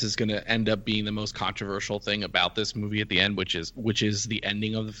guess is going to end up being the most controversial thing about this movie at the end, which is the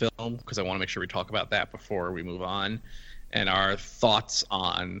ending of the film, because I want to make sure we talk about that before we move on, and our thoughts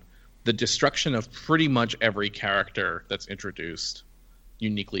on the destruction of pretty much every character that's introduced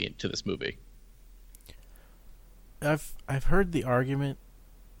uniquely into this movie. I've heard the argument,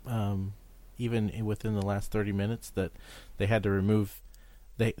 even within the last 30 minutes, that they had to remove.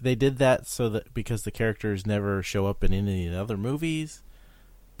 They did that so that because the characters never show up in any of the other movies,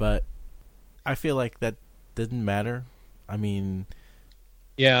 but I feel like that didn't matter. I mean,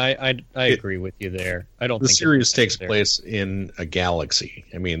 yeah, I agree with you there. I don't. The think series takes place in a galaxy.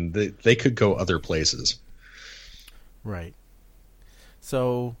 I mean, they could go other places, right?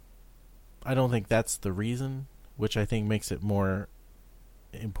 So, I don't think that's the reason, which I think makes it more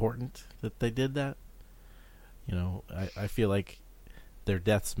important that they did that. I feel like their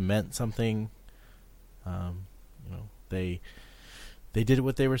deaths meant something. They did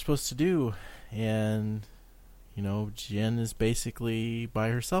what they were supposed to do, and Jen is basically by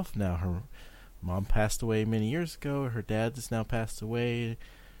herself now. Her mom passed away many years ago. Her dad has now passed away.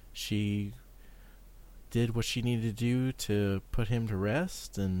 She did what she needed to do to put him to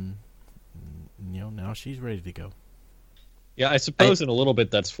rest, and now she's ready to go. Yeah, I suppose in a little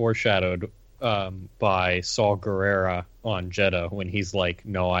bit that's foreshadowed by Saw Gerrera on Jedha when he's like,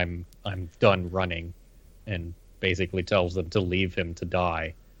 "No, I'm done running," and basically tells them to leave him to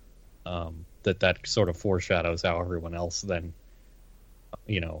die. That sort of foreshadows how everyone else then,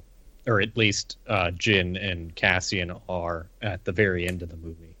 or at least Jin and Cassian are at the very end of the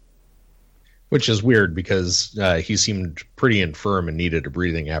movie. which is weird because he seemed pretty infirm and needed a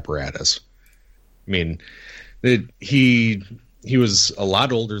breathing apparatus. I mean, he was a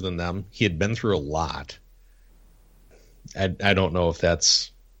lot older than them. He had been through a lot. I don't know if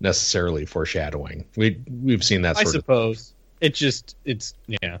that's necessarily foreshadowing. We've seen that sort of. I suppose it's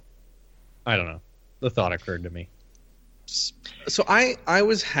yeah. I don't know. The thought occurred to me. So I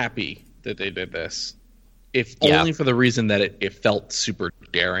was happy that they did this, if only for the reason that it felt super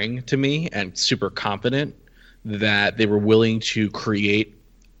daring to me and super competent, that they were willing to create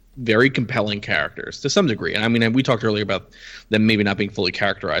very compelling characters to some degree. And I mean, we talked earlier about them maybe not being fully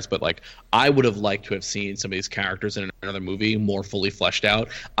characterized, but like I would have liked to have seen some of these characters in another movie more fully fleshed out.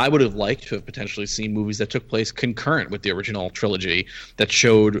 I would have liked to have potentially seen movies that took place concurrent with the original trilogy that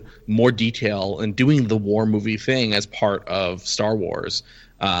showed more detail and doing the war movie thing as part of Star Wars,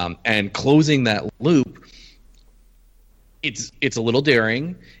 and closing that loop. It's a little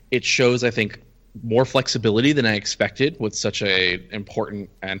daring. It shows, I think, more flexibility than I expected with such a important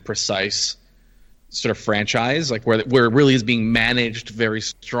and precise sort of franchise, like where it really is being managed very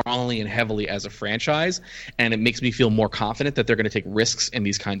strongly and heavily as a franchise, and it makes me feel more confident that they're going to take risks in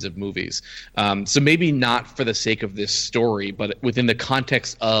these kinds of movies. So maybe not for the sake of this story, but within the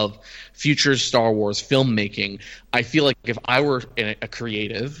context of future Star Wars filmmaking, I feel like if I were a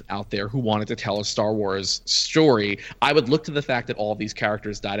creative out there who wanted to tell a Star Wars story, I would look to the fact that all of these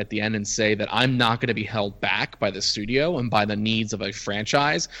characters died at the end and say that I'm not going to be held back by the studio and by the needs of a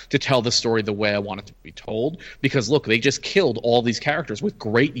franchise to tell the story the way I want it to be told. Because look, they just killed all these characters with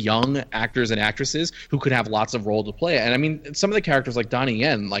great young actors and actresses who could have lots of role to play. And I mean, some of the characters like Donnie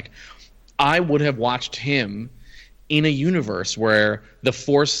Yen, like I would have watched him in a universe where the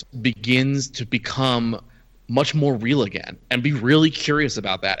Force begins to become much more real again and be really curious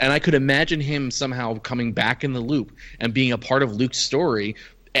about that. And I could imagine him somehow coming back in the loop and being a part of Luke's story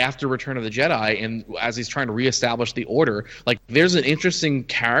after Return of the Jedi, and as he's trying to reestablish the Order. Like, there's an interesting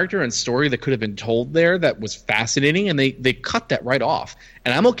character and story that could have been told there that was fascinating, and they cut that right off.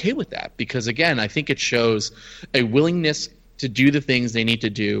 And I'm okay with that because, again, I think it shows a willingness to do the things they need to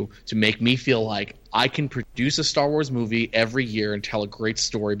do to make me feel like I can produce a Star Wars movie every year and tell a great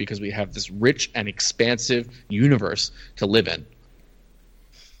story because we have this rich and expansive universe to live in.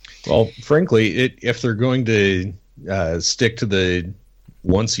 Well, frankly, if they're going to stick to the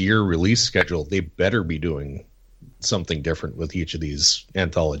once-a-year release schedule, they better be doing something different with each of these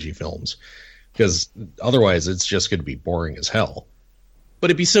anthology films, because otherwise it's just going to be boring as hell. But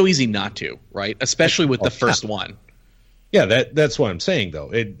it'd be so easy not to, right? Especially with the first one. Yeah, that's what I'm saying,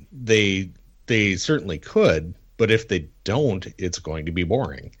 though. They certainly could, but if they don't, it's going to be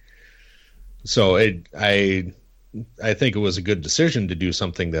boring. So I think it was a good decision to do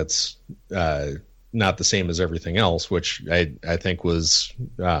something that's not the same as everything else, which I think was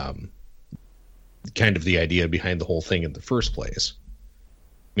kind of the idea behind the whole thing in the first place.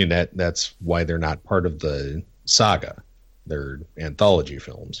 I mean, that's why they're not part of the saga. They're anthology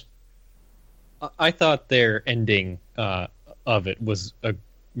films. I thought their ending of it was a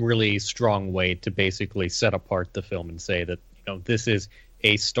really strong way to basically set apart the film and say that, this is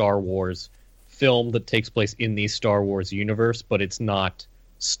a Star Wars film that takes place in the Star Wars universe, but it's not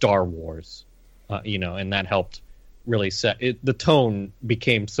Star Wars, and that helped really set it. The tone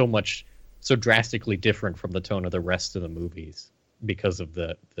became so drastically different from the tone of the rest of the movies because of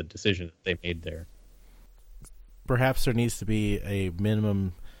the decision that they made there. Perhaps there needs to be a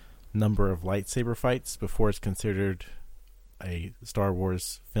minimum number of lightsaber fights before it's considered a Star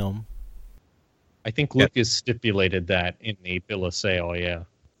Wars film. I think Lucas stipulated that in the bill of sale, yeah.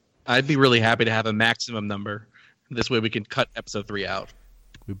 I'd be really happy to have a maximum number. This way we can cut episode 3 out.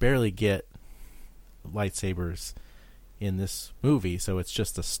 We barely get lightsabers in this movie, so it's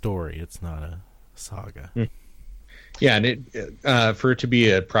just a story. It's not a saga. Yeah, and for it to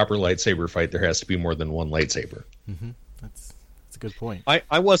be a proper lightsaber fight, there has to be more than one lightsaber. Mm-hmm. That's a good point.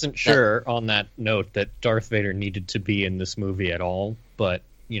 I wasn't sure on that note that Darth Vader needed to be in this movie at all, but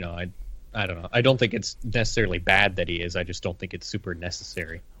I don't know. I don't think it's necessarily bad that he is. I just don't think it's super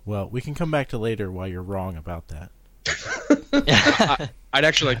necessary. Well, we can come back to later why you're wrong about that. I'd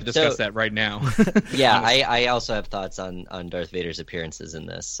actually like to discuss that right now. Yeah, I also have thoughts on Darth Vader's appearances in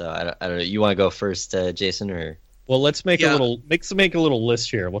this. So I don't know. You want to go first, Jason, or? Well, let's make a little list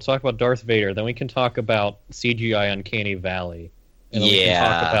here. We'll talk about Darth Vader, then we can talk about CGI Uncanny Valley, and then we can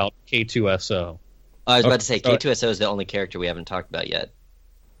talk about K2SO. I was about to say K2SO is the only character we haven't talked about yet.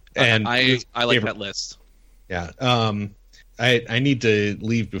 And I like that list. Yeah. I need to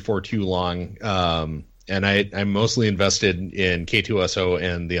leave before too long. And I'm mostly invested in K2SO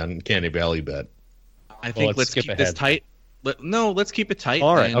and the Uncanny Valley bit. I think let's keep this tight. Let's keep it tight.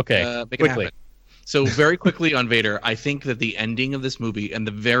 All right, okay. Make it happen. So very quickly on Vader, I think that the ending of this movie and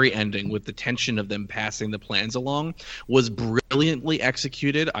the very ending with the tension of them passing the plans along was brilliantly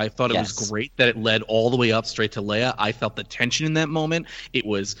executed. I thought it was great that it led all the way up straight to Leia. I felt the tension in that moment. It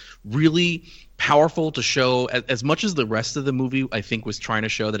was really powerful to show, as much as the rest of the movie I think was trying to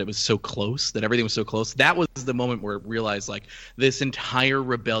show that it was so close, that everything was so close. That was the moment where it realized like this entire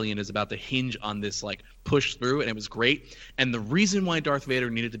rebellion is about to hinge on this like pushed through, and it was great. And the reason why Darth Vader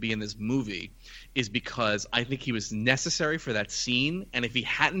needed to be in this movie is because I think he was necessary for that scene, and if he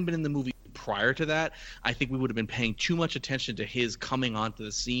hadn't been in the movie prior to that, I think we would have been paying too much attention to his coming onto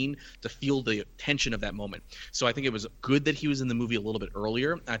the scene to feel the tension of that moment. So I think it was good that he was in the movie a little bit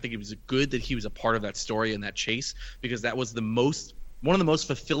earlier. I think it was good that he was a part of that story and that chase, because that was one of the most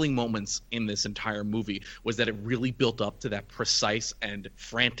fulfilling moments in this entire movie, was that it really built up to that precise and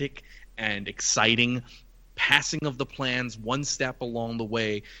frantic and exciting passing of the plans one step along the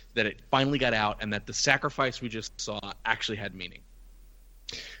way, that it finally got out, and that the sacrifice we just saw actually had meaning.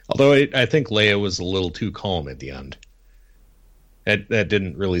 Although I think Leia was a little too calm at the end. That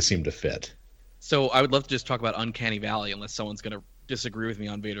didn't really seem to fit. So I would love to just talk about Uncanny Valley, unless someone's going to disagree with me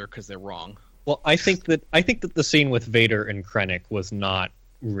on Vader because they're wrong. Well, I think that the scene with Vader and Krennic was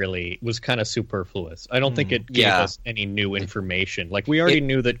kind of superfluous. I don't think it gave us any new information. Like, we already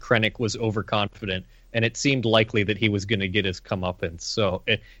knew that Krennic was overconfident, and it seemed likely that he was going to get his comeuppance. So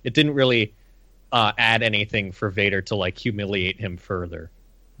it didn't really add anything for Vader to like humiliate him further.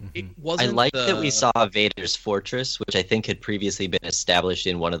 I like that we saw Vader's fortress, which I think had previously been established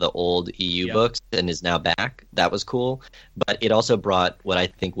in one of the old EU books and is now back. That was cool. But it also brought what I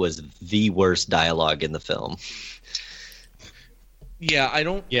think was the worst dialogue in the film. Yeah,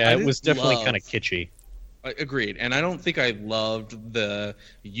 it was definitely kind of kitschy. Agreed. And I don't think I loved the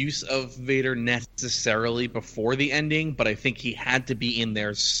use of Vader necessarily before the ending, but I think he had to be in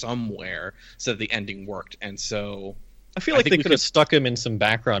there somewhere so that the ending worked. And so I feel like they could have stuck him in some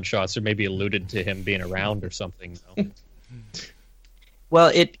background shots, or maybe alluded to him being around or something. Well,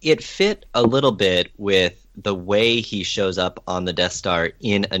 it fit a little bit with the way he shows up on the Death Star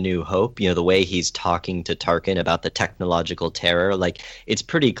in A New Hope. You know, the way he's talking to Tarkin about the technological terror. Like, it's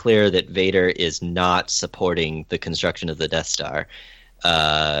pretty clear that Vader is not supporting the construction of the Death Star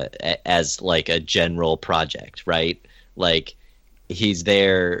as like a general project, right? Like, he's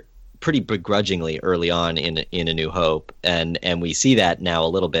there pretty begrudgingly early on in A New Hope, and we see that now a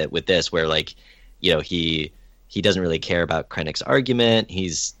little bit with this, where, like, you know, he doesn't really care about Krennic's argument.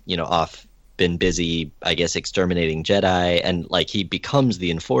 He's, you know, been busy, I guess, exterminating Jedi, and like he becomes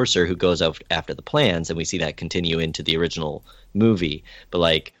the enforcer who goes out after the plans, and we see that continue into the original movie. But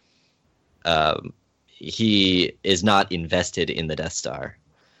like, he is not invested in the Death Star.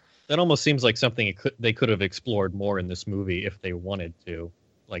 That almost seems like something they could have explored more in this movie if they wanted to.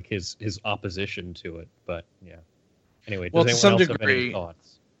 Like his opposition to it, but yeah. Anyway, does anyone else have any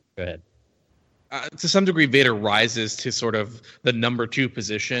thoughts? Go ahead. To some degree, Vader rises to sort of the number 2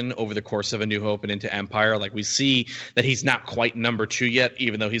 position over the course of A New Hope and into Empire. Like, we see that he's not quite number 2 yet,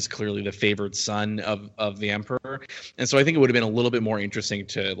 even though he's clearly the favored son of the Emperor. And so I think it would have been a little bit more interesting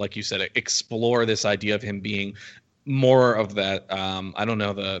to, like you said, explore this idea of him being more of that, I don't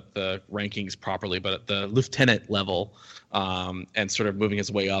know the rankings properly, but at the lieutenant level, and sort of moving his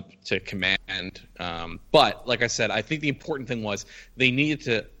way up to command. But like I said, I think the important thing was they needed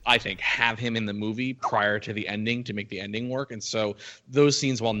to, I think, have him in the movie prior to the ending to make the ending work. And so those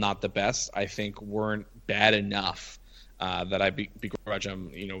scenes, while not the best, I think weren't bad enough that I begrudge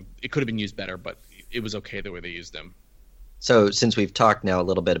them. You know, it could have been used better, but it was okay the way they used them. So, since we've talked now a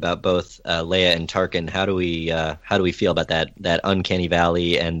little bit about both Leia and Tarkin, how do we feel about that uncanny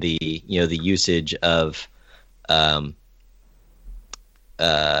valley and the usage of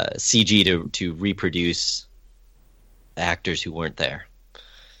CG to reproduce actors who weren't there?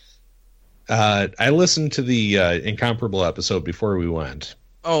 I listened to the Incomparable episode before we went.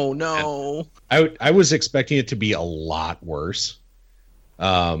 Oh no! I was expecting it to be a lot worse.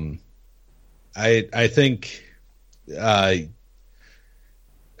 I think. I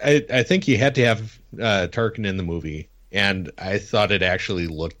think you had to have Tarkin in the movie, and I thought it actually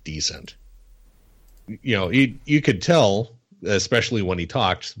looked decent. You know, you could tell, especially when he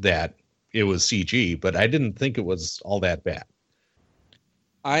talked, that it was CG, but I didn't think it was all that bad.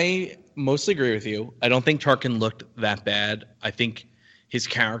 I mostly agree with you. I don't think Tarkin looked that bad. I think his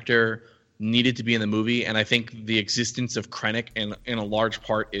character needed to be in the movie, and I think the existence of Krennic in a large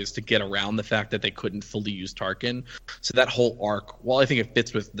part is to get around the fact that they couldn't fully use Tarkin. So that whole arc, while I think it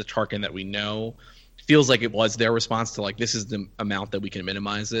fits with the Tarkin that we know, feels like it was their response to, like, this is the amount that we can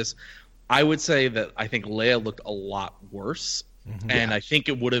minimize this. I would say that I think Leia looked a lot worse, and I think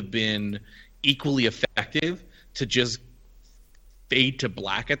it would have been equally effective to just fade to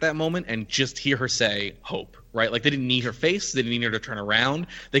black at that moment and just hear her say hope, right? Like, they didn't need her face, they didn't need her to turn around.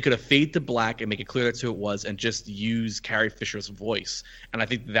 They could have fade to black and make it clear that's who it was and just use Carrie Fisher's voice, and I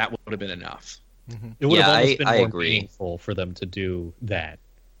think that would have been enough. It would have almost been more meaningful for them to do that.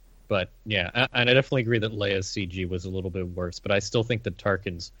 But yeah, and I definitely agree that Leia's CG was a little bit worse, but I still think that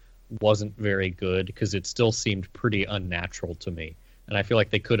Tarkin's wasn't very good because it still seemed pretty unnatural to me. And I feel like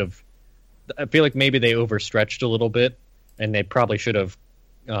I feel like maybe they overstretched a little bit, and they probably should have,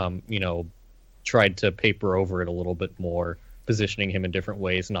 tried to paper over it a little bit more, positioning him in different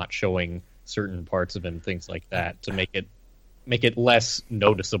ways, not showing certain parts of him, things like that, to make it less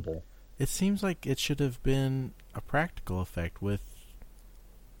noticeable. It seems like it should have been a practical effect with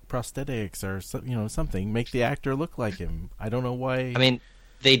prosthetics or something. Make the actor look like him. I don't know why. I mean,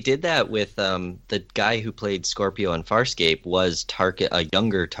 they did that with the guy who played Scorpio on Farscape was Tarkin, a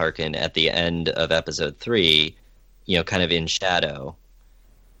younger Tarkin at the end of episode 3, kind of in shadow.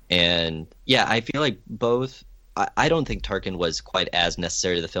 And yeah, I feel like both. I don't think Tarkin was quite as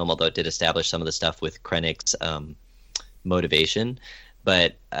necessary to the film, although it did establish some of the stuff with Krennic's motivation.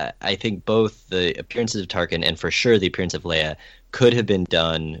 But I think both the appearances of Tarkin and for sure the appearance of Leia could have been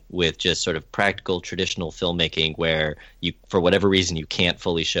done with just sort of practical traditional filmmaking where you, for whatever reason, you can't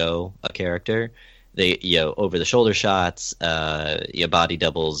fully show a character. They, over the shoulder shots, body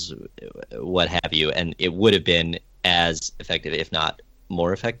doubles, what have you, and it would have been as effective, if not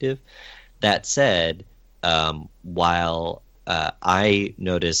more effective. That said, while I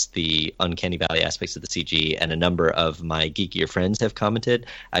noticed the uncanny valley aspects of the CG, and a number of my geekier friends have commented,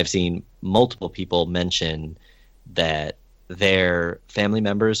 I've seen multiple people mention that their family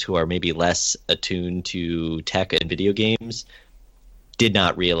members who are maybe less attuned to tech and video games did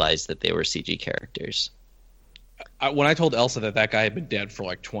not realize that they were CG characters. When I told Elsa that guy had been dead for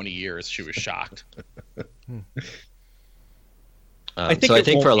like 20 years, she was shocked. I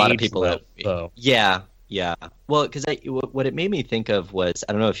think for a lot of age people, well, though. Yeah. Well, because what it made me think of was,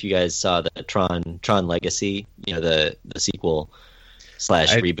 I don't know if you guys saw the Tron Legacy, the sequel /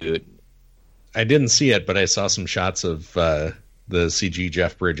 reboot. I didn't see it, but I saw some shots of the CG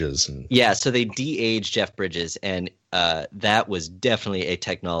Jeff Bridges. Yeah, so they de-aged Jeff Bridges, and that was definitely a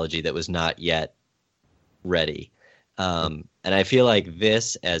technology that was not yet ready. And I feel like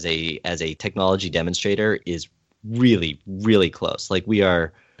this, as a technology demonstrator, is really, really close. Like, we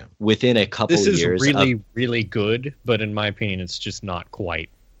are within a couple this of years. This is really, really good, but in my opinion, it's just not quite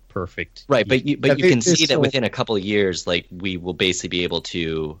perfect. Right, but you can see that within a couple of years, like, we will basically be able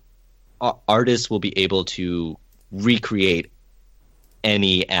to, artists will be able to recreate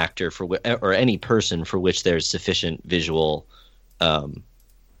any actor or any person for which there's sufficient visual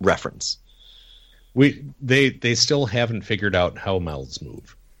reference. They still haven't figured out how mouths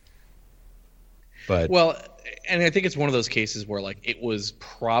move. But well, and I think it's one of those cases where like it was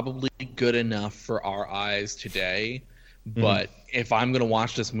probably good enough for our eyes today, but if I'm going to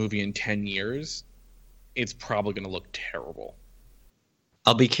watch this movie in 10 years, it's probably going to look terrible.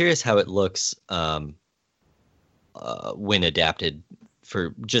 I'll be curious how it looks when adapted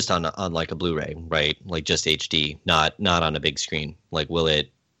for just on like a Blu-ray, right? Like just HD, not on a big screen. Like, will it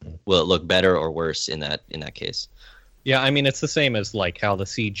look better or worse in that case? Yeah, I mean, it's the same as like how the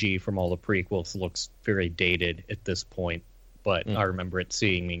CG from all the prequels looks very dated at this point, but I remember it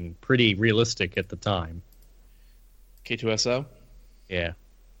seeming pretty realistic at the time. K2SO? Yeah.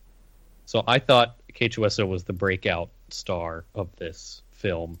 So I thought K2SO was the breakout star of this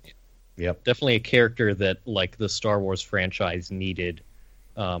film. Yep. Definitely a character that, like, the Star Wars franchise needed.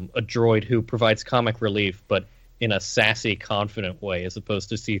 A droid who provides comic relief, but in a sassy, confident way, as opposed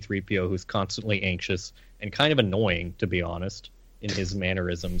to C-3PO, who's constantly anxious and kind of annoying, to be honest, in his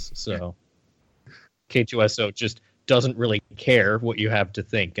mannerisms. So K2SO just doesn't really care what you have to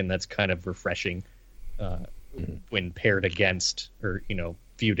think, and that's kind of refreshing when paired against, or,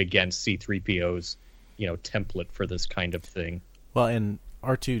 viewed against C-3PO's, template for this kind of thing. Well, and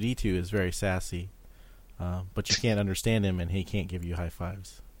R2-D2 is very sassy, but you can't understand him, and he can't give you high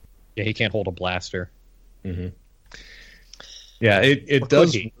fives. Yeah, he can't hold a blaster. Mm-hmm. Yeah, it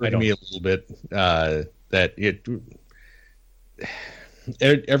does worry me a little bit that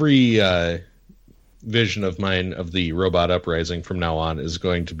every vision of mine of the Robot Uprising from now on is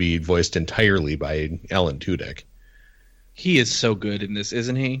going to be voiced entirely by Alan Tudyk. He is so good in this,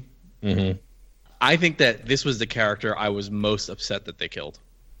 isn't he? Mm-hmm. I think that this was the character I was most upset that they killed.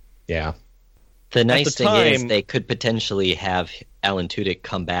 Yeah. The nice thing is they could potentially have Alan Tudyk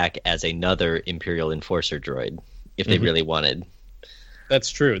come back as another Imperial Enforcer droid if they really wanted.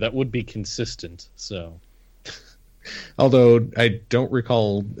 That's true. That would be consistent. So, although I don't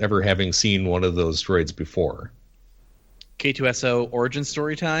recall ever having seen one of those droids before. K2SO origin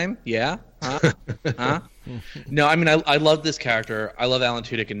story time? Yeah? Huh? No, I mean, I love this character. I love Alan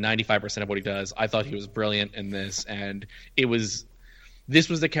Tudyk in 95% of what he does. I thought he was brilliant in this, and this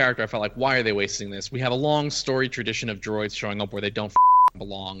was the character I felt like, why are they wasting this? We have a long story tradition of droids showing up where they don't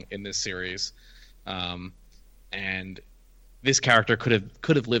belong in this series. And this character could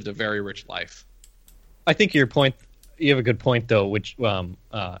have lived a very rich life. I think you have a good point though, which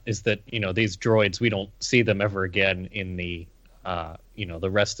is that these droids, we don't see them ever again in the the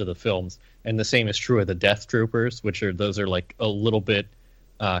rest of the films, and the same is true of the Death Troopers, those are like a little bit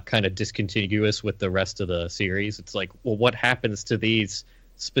kind of discontinuous with the rest of the series. It's like, well, what happens to these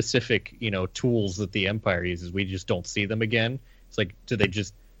specific tools that the Empire uses? We just don't see them again. It's like, do they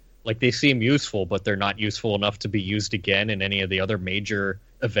just they seem useful, but they're not useful enough to be used again in any of the other major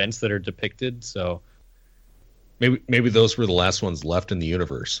events that are depicted? So maybe those were the last ones left in the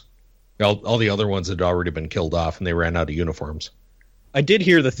universe. All the other ones had already been killed off, and they ran out of uniforms. I did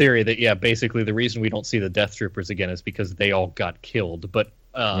hear the theory that, basically the reason we don't see the Death Troopers again is because they all got killed, but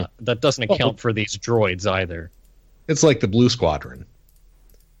that doesn't account for these droids either. It's like the Blue Squadron.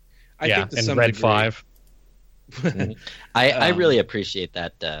 I think to and some Red degree, 5. I really appreciate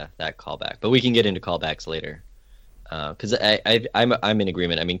that callback, but we can get into callbacks later. Because I'm in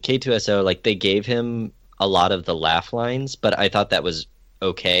agreement. I mean, K2SO, like, they gave him a lot of the laugh lines, but I thought that was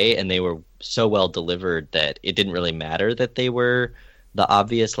okay, and they were so well delivered that it didn't really matter that they were the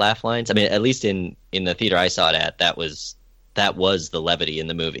obvious laugh lines. I mean, at least in the theater I saw it at, that was the levity in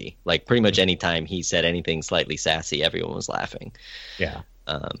the movie. Like, pretty much any time he said anything slightly sassy, everyone was laughing. Yeah.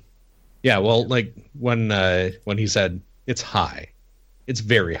 Yeah, well, like when he said it's high, it's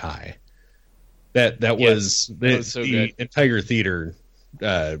very high. That was so the good. entire theater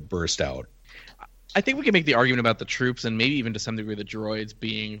burst out. I think we can make the argument about the troops and maybe even to some degree the droids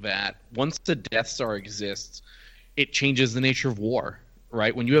being that once the Death Star exists, it changes the nature of war,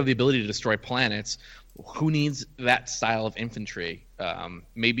 right? When you have the ability to destroy planets, who needs that style of infantry?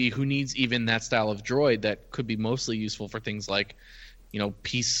 Maybe who needs even that style of droid that could be mostly useful for things like,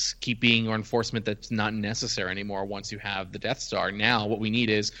 peacekeeping or enforcement that's not necessary anymore once you have the Death Star. Now what we need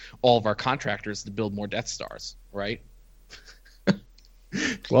is all of our contractors to build more Death Stars, right?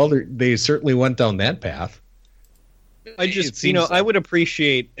 Well, they certainly went down that path. I just, I would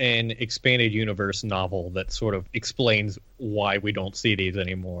appreciate an expanded universe novel that sort of explains why we don't see these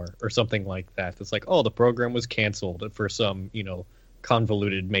anymore, or something like that. It's like, oh, the program was canceled for some,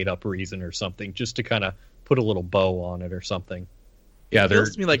 convoluted, made-up reason or something, just to kind of put a little bow on it or something. Yeah, It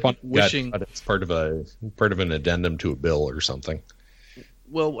feels to me like wishing. It's part of an addendum to a bill or something.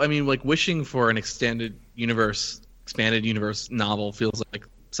 Well, I mean, like wishing for an expanded universe novel feels like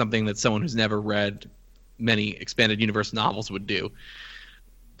something that someone who's never read many expanded universe novels would do.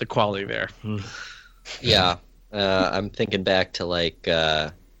 The quality there. Yeah, I'm thinking back to like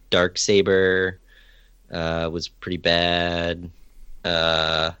Darksaber was pretty bad.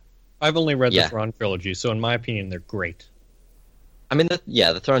 I've only read the Thrawn trilogy, so in my opinion, they're great. I mean,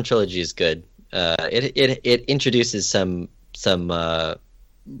 the Thrawn trilogy is good. It introduces some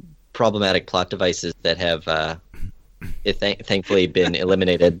problematic plot devices that have thankfully been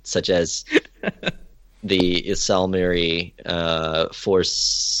eliminated, such as the Isalmiri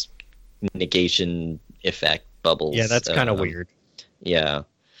force negation effect bubbles. Yeah, that's kind of weird. Yeah.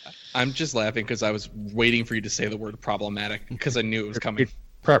 I'm just laughing because I was waiting for you to say the word problematic because I knew it was coming.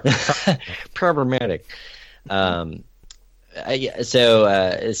 Problematic.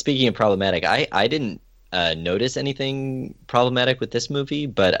 So speaking of problematic, I didn't notice anything problematic with this movie,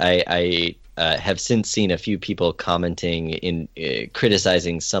 but I have since seen a few people commenting in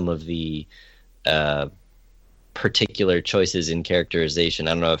criticizing some of the particular choices in characterization.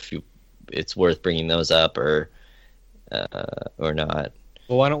 I don't know if it's worth bringing those up or not.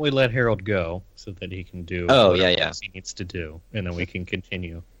 Well, why don't we let Harold go so that he can do what he needs to do, and then we can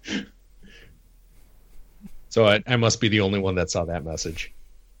continue. So I must be the only one that saw that message.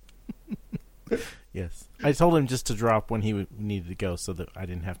 Yes. I told him just to drop when he needed to go so that I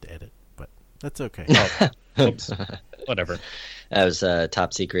didn't have to edit, but that's okay. Oops. Whatever. That was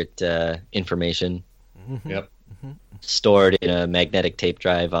top secret information. Mm-hmm. Yep. Mm-hmm. Stored in a magnetic tape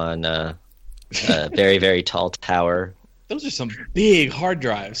drive on a very, very tall tower. Those are some big hard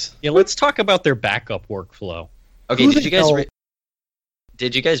drives. Yeah, let's talk about their backup workflow. Okay, did you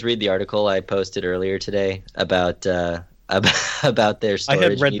guys read the article I posted earlier today about their storage I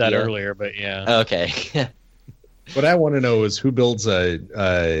had read that media? earlier, but yeah. Okay. What I want to know is who builds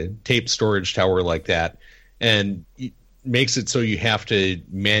a tape storage tower like that and makes it so you have to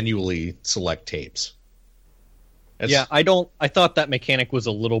manually select tapes. Yeah, I thought that mechanic was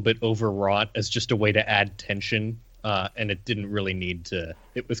a little bit overwrought as just a way to add tension, and it didn't really need to.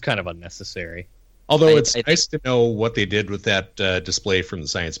 It was kind of unnecessary. Although it's nice to know what they did with that display from the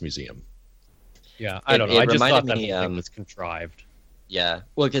Science Museum. Yeah, I don't know. I just thought that me, thing was contrived. Yeah,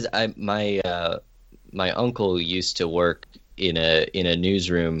 well, because my uncle used to work in a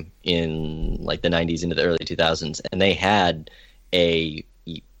newsroom in like the 90s into the early 2000s, and they had a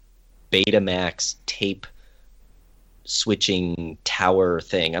Betamax tape switching tower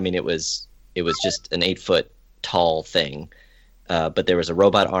thing. I mean, it was just an 8-foot tall thing, but there was a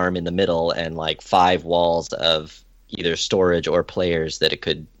robot arm in the middle and like 5 walls of either storage or players that it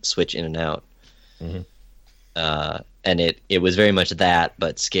could switch in and out. Mm-hmm. And it was very much that,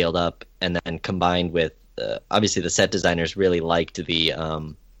 but scaled up, and then combined with obviously the set designers really liked the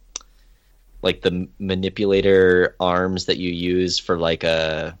manipulator arms that you use for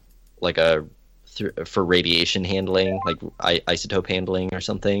for radiation handling, like isotope handling or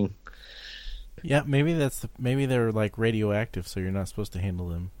something. Yeah, maybe maybe they're like radioactive, so you're not supposed to handle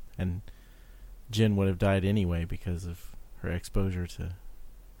them. And Jin would have died anyway because of her exposure to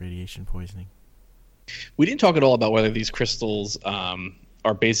radiation poisoning. We didn't talk at all about whether these crystals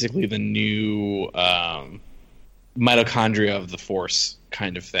are basically the new mitochondria of the Force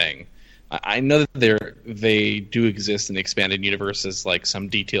kind of thing. I know that they do exist in the expanded universes, like some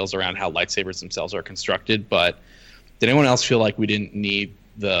details around how lightsabers themselves are constructed, but did anyone else feel like we didn't need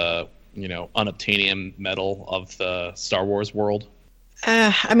the unobtainium metal of the Star Wars world?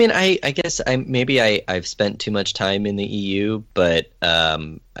 I mean, I guess I've spent too much time in the EU, but I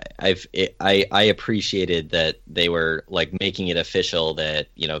appreciated that they were like making it official that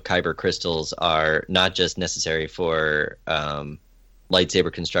kyber crystals are not just necessary for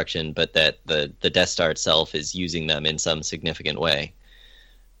lightsaber construction, but that the Death Star itself is using them in some significant way.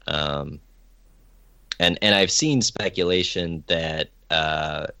 And I've seen speculation that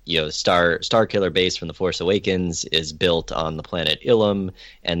Starkiller Base from The Force Awakens is built on the planet Ilum,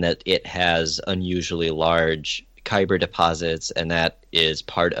 and that it has unusually large kyber deposits, and that is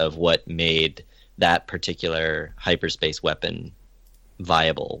part of what made that particular hyperspace weapon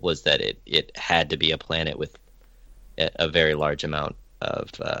viable, was that it had to be a planet with a very large amount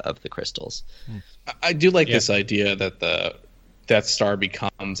of the crystals. I do like this idea that the Death Star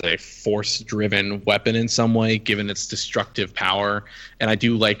becomes a force-driven weapon in some way, given its destructive power. And I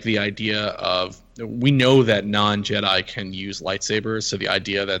do like the idea of, we know that non-Jedi can use lightsabers, so the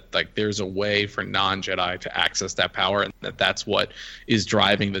idea that like there's a way for non-Jedi to access that power, and that's what is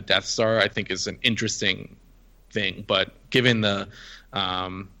driving the Death Star, I think is an interesting thing. But given the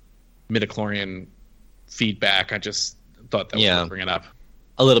midichlorian feedback, I just thought that was worth bringing up.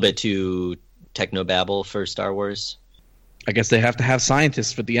 A little bit too technobabble for Star Wars. I guess they have to have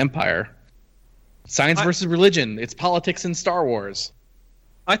scientists for the Empire. Science versus religion. It's politics in Star Wars.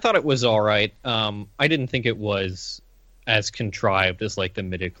 I thought it was all right. I didn't think it was as contrived as like the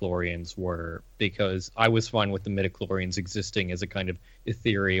midichlorians were, because I was fine with the midichlorians existing as a kind of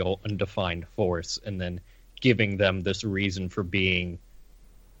ethereal, undefined force, and then giving them this reason for being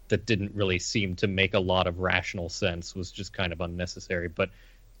that didn't really seem to make a lot of rational sense, was just kind of unnecessary. But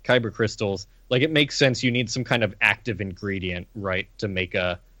kyber crystals, like, it makes sense. You need some kind of active ingredient, right, to make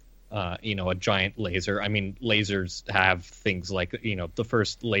a giant laser. I mean, lasers have things like, the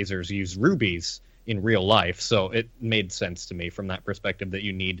first lasers use rubies in real life, so it made sense to me from that perspective that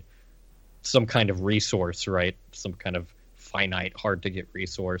you need some kind of resource, right? Some kind of finite, hard to get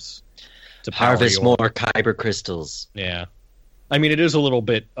resource to harvest more kyber crystals. Yeah. I mean, it is a little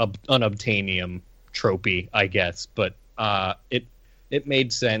bit unobtainium tropey, I guess, but it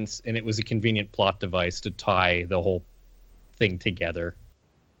made sense, and it was a convenient plot device to tie the whole thing together.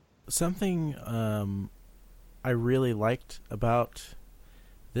 Something I really liked about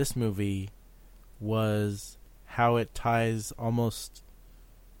this movie was how it ties almost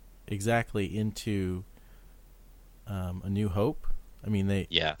exactly into A New Hope. I mean,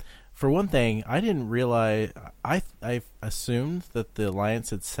 for one thing, I didn't realize. I assumed that the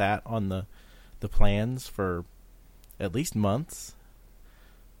Alliance had sat on the plans for at least months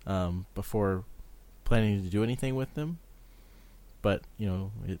before planning to do anything with them. But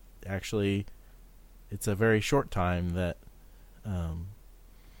it's a very short time that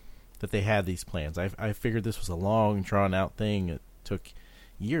they had these plans. I figured this was a long, drawn out thing. It took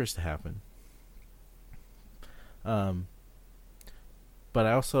years to happen. But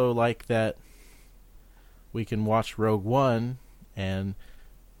I also like that we can watch Rogue One and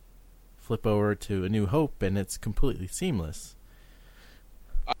flip over to A New Hope, and it's completely seamless.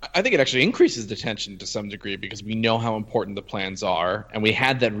 I think it actually increases the tension to some degree, because we know how important the plans are, and we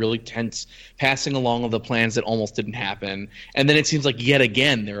had that really tense passing along of the plans that almost didn't happen, and then it seems like yet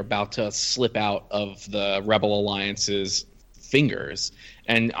again they're about to slip out of the Rebel Alliance's fingers.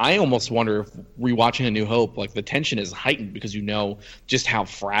 And I almost wonder if rewatching A New Hope, like, the tension is heightened because you know just how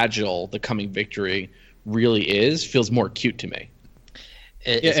fragile the coming victory really is. Feels more acute to me.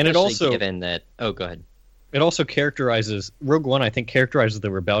 And it also, given that, go ahead. It also characterizes Rogue One. I think characterizes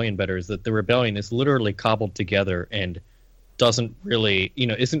the rebellion better. Is that the rebellion is literally cobbled together and isn't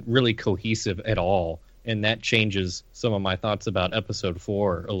really cohesive at all, and that changes some of my thoughts about Episode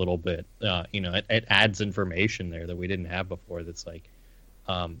 4 a little bit. It adds information there that we didn't have before. That's like,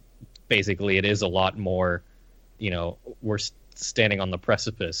 basically, it is a lot more. We're standing on the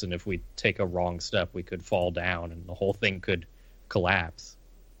precipice, and if we take a wrong step, we could fall down, and the whole thing could collapse.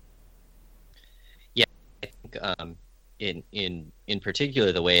 In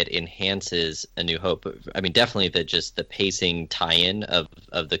particular, the way it enhances A New Hope. I mean, definitely the pacing tie-in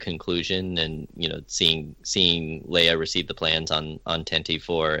of the conclusion, and seeing Leia receive the plans on Tantive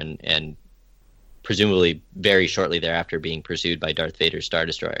 4, and presumably very shortly thereafter being pursued by Darth Vader's Star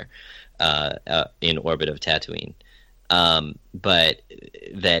Destroyer in orbit of Tatooine. But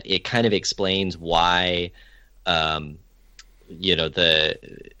that it kind of explains why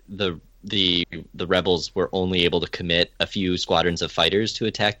the rebels were only able to commit a few squadrons of fighters to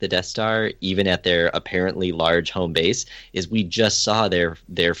attack the Death Star, even at their apparently large home base, is we just saw their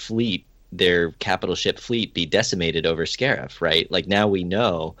fleet, their capital ship fleet, be decimated over Scarif, right? Like, now we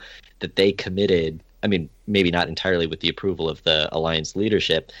know that they committed, I mean, maybe not entirely with the approval of the Alliance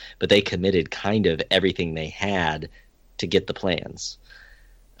leadership, but they committed kind of everything they had to get the plans.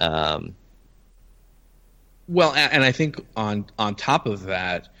 Well, and I think on top of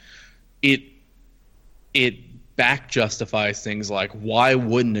that, it back justifies things like, why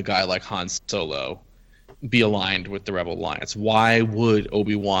wouldn't a guy like Han Solo be aligned with the Rebel Alliance? Why would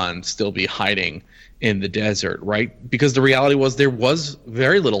Obi-Wan still be hiding in the desert, right? Because the reality was there was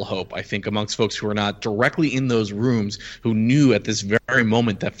very little hope, I think, amongst folks who were not directly in those rooms, who knew at this very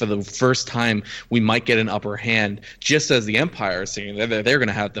moment that for the first time we might get an upper hand, just as the Empire is saying that they're going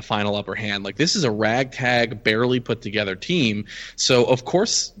to have the final upper hand. Like, this is a ragtag, barely put together team. So, of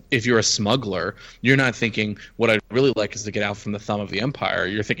course, if you're a smuggler, you're not thinking, what I'd really like is to get out from the thumb of the Empire.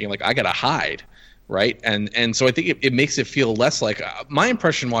 You're thinking, like, I got to hide. Right. And so I think it makes it feel less like my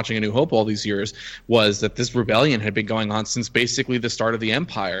impression watching A New Hope all these years was that this rebellion had been going on since basically the start of the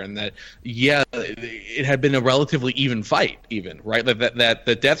Empire, and that, it had been a relatively even fight, right? That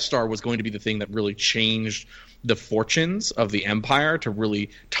the Death Star was going to be the thing that really changed the fortunes of the Empire to really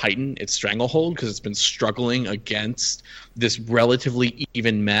tighten its stranglehold, because it's been struggling against this relatively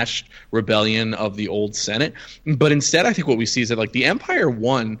even matched rebellion of the old Senate. But instead, I think what we see is that, like, the Empire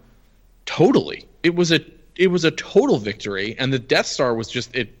won totally. It was a total victory, and the Death Star was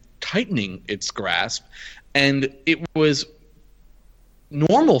just tightening its grasp, and it was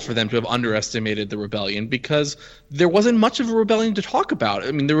normal for them to have underestimated the rebellion because there wasn't much of a rebellion to talk about.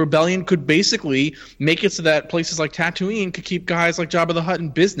 I mean, the rebellion could basically make it so that places like Tatooine could keep guys like Jabba the Hutt in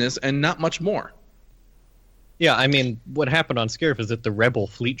business, and not much more. Yeah, I mean, what happened on Scarif is that the Rebel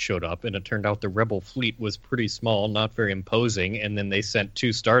fleet showed up, and it turned out the Rebel fleet was pretty small, not very imposing, and then they sent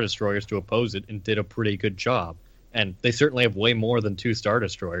 2 Star Destroyers to oppose it and did a pretty good job. And they certainly have way more than 2 Star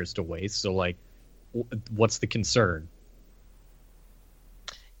Destroyers to waste, so, like, what's the concern?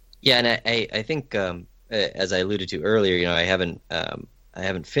 Yeah, and I think, as I alluded to earlier, I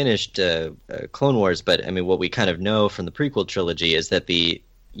haven't finished Clone Wars, but, I mean, what we kind of know from the prequel trilogy is that the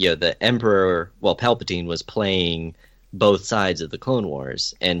Emperor, Palpatine, was playing both sides of the Clone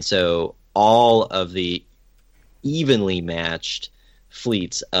Wars. And so all of the evenly matched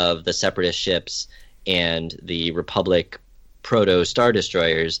fleets of the Separatist ships and the Republic proto-Star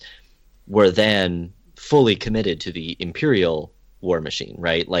Destroyers were then fully committed to the Imperial war machine,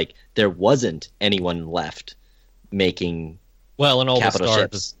 right? Like, there wasn't anyone left making and all capital the stars,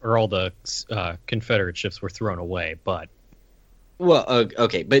 ships. or all the Confederate ships were thrown away, but... Well,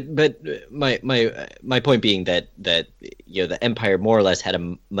 okay, but my point being that the Empire more or less had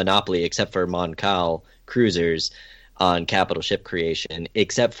a monopoly, except for Mon Cal cruisers, on capital ship creation,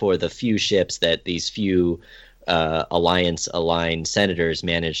 except for the few ships that these few Alliance-aligned senators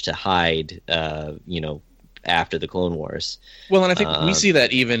managed to hide, after the Clone Wars. Well, and I think we see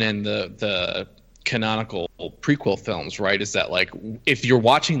that even in the canonical prequel films, right? Is that, like, if you're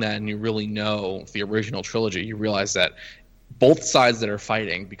watching that and you really know the original trilogy, you realize that both sides that are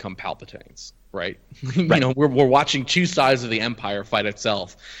fighting become Palpatines, right? Right. We're watching 2 sides of the Empire fight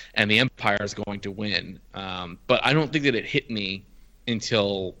itself, and the Empire is going to win. But I don't think that it hit me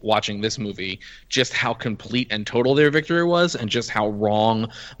until watching this movie just how complete and total their victory was, and just how wrong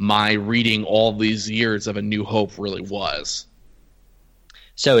my reading all these years of A New Hope really was.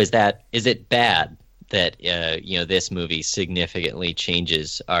 So is it bad that this movie significantly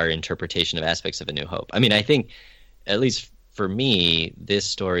changes our interpretation of aspects of A New Hope? I mean, I think, at least for me, this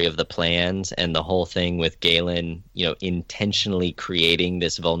story of the plans and the whole thing with Galen, intentionally creating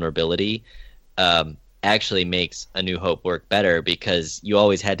this vulnerability, actually makes A New Hope work better, because you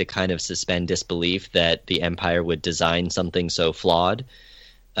always had to kind of suspend disbelief that the Empire would design something so flawed.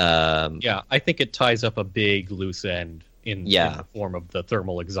 Yeah, I think it ties up a big loose end in the form of the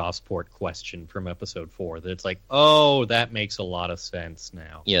thermal exhaust port question from episode 4. That it's like, oh, that makes a lot of sense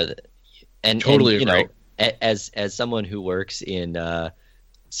now. You know, and Totally and, you agree. know, as someone who works in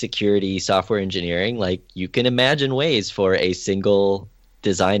security software engineering, like, you can imagine ways for a single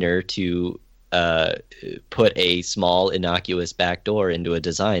designer to put a small innocuous backdoor into a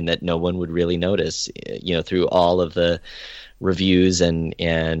design that no one would really notice, you know, through all of the reviews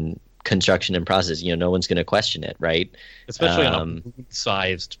and construction and process. You know, no one's going to question it, right? Especially on a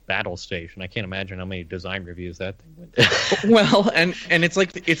sized battle station. I can't imagine how many design reviews that thing went through. Well, and it's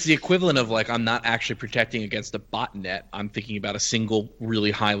like, it's the equivalent of, like, I'm not actually protecting against a botnet. I'm thinking about a single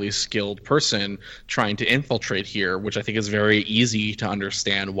really highly skilled person trying to infiltrate here, which I think is very easy to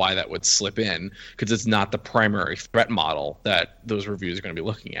understand why that would slip in, because it's not the primary threat model that those reviews are going to be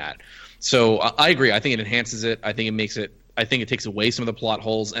looking at. So I agree. I think it enhances it. I think it takes away some of the plot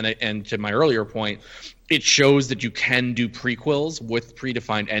holes, and to my earlier point, it shows that you can do prequels with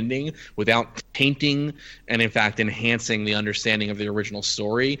predefined ending without tainting and, in fact, enhancing the understanding of the original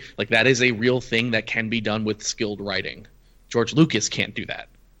story. Like, that is a real thing that can be done with skilled writing. George Lucas can't do that.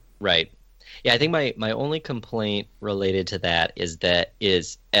 Right. Yeah, I think my only complaint related to that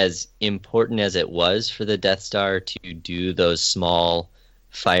is as important as it was for the Death Star to do those small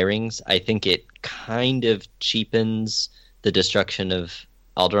firings, I think it kind of cheapens the destruction of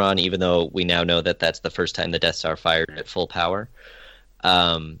Alderaan, even though we now know that that's the first time the Death Star fired at full power,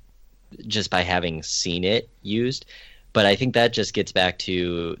 just by having seen it used. But I think that just gets back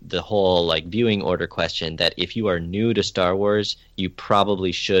to the whole, like, viewing order question, that if you are new to Star Wars, you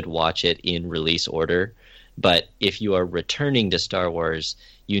probably should watch it in release order. But if you are returning to Star Wars,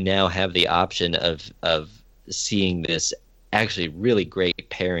 you now have the option of seeing this actually really great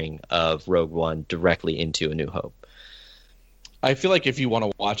pairing of Rogue One directly into A New Hope. I feel like if you want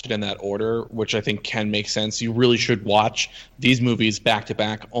to watch it in that order, which I think can make sense, you really should watch these movies back to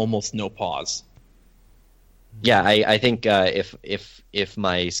back, almost no pause. Yeah, I think if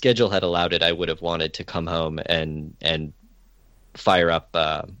my schedule had allowed it, I would have wanted to come home and fire up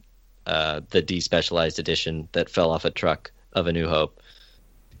the despecialized edition that fell off a truck of A New Hope.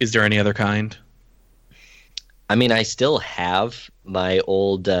 Is there any other kind? I mean, I still have my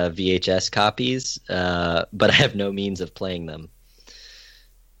old VHS copies, but I have no means of playing them.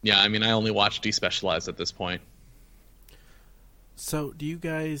 Yeah, I mean, I only watch despecialized at this point. So, do you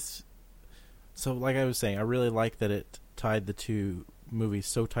guys... So, like I was saying, I really like that it tied the two movies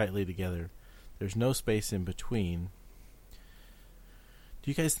so tightly together. There's no space in between.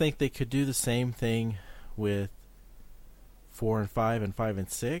 Do you guys think they could do the same thing with 4 and 5 and 5 and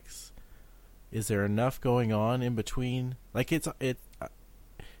 6? Is there enough going on in between? Like, it's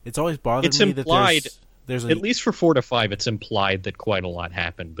always bothered It's me implied, that there's at least for 4 to 5, it's implied that quite a lot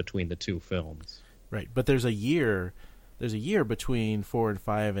happened between the two films. right, but there's a year between 4 and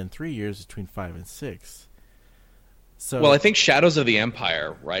 5 and 3 years between 5 and 6. So, Well, I think Shadows of the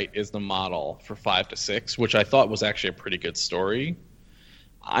Empire, right, is the model for 5 to 6, which I thought was actually a pretty good story.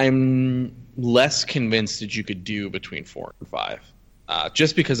 I'm less convinced that you could do between 4 and 5.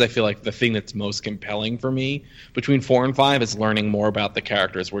 Just because I feel like the thing that's most compelling for me between 4 and 5 is learning more about the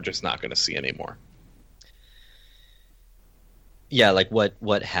characters we're just not going to see anymore. Yeah, like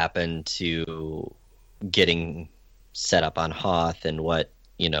what happened to getting set up on Hoth, and what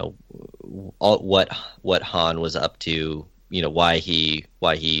Han was up to, you know, why he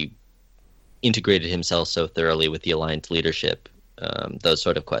integrated himself so thoroughly with the Alliance leadership. Those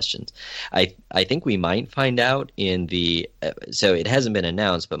sort of questions. I think we might find out in the so it hasn't been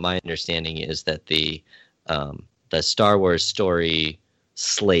announced, but my understanding is that the Star Wars story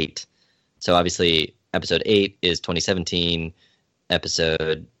slate. So obviously, Episode 8 is 2017.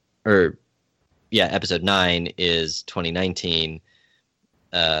 Episode 9 is 2019.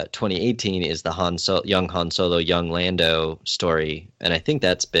 2018 is the young Han Solo, young Lando story, and I think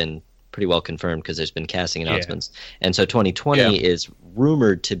that's been pretty well confirmed because there's been casting announcements. Yeah. And so 2020 is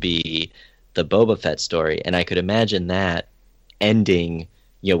rumored to be the Boba Fett story, and I could imagine that ending,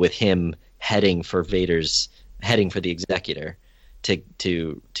 you know, with him heading for the Executor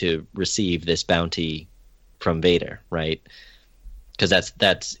to receive this bounty from Vader, right? Because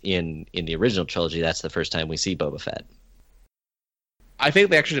that's in the original trilogy, that's the first time we see Boba Fett. I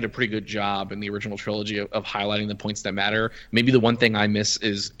think they actually did a pretty good job in the original trilogy of highlighting the points that matter. Maybe the one thing I miss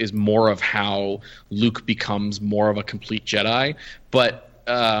is more of how Luke becomes more of a complete Jedi. But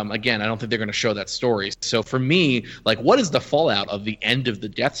again, I don't think they're going to show that story. So for me, like, what is the fallout of the end of the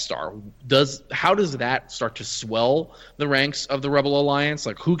Death Star? How does that start to swell the ranks of the Rebel Alliance?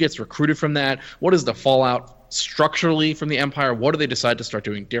 Like, who gets recruited from that? What is the fallout structurally from the Empire? What do they decide to start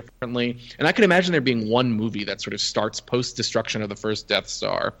doing differently? And I can imagine there being one movie that sort of starts post-destruction of the first Death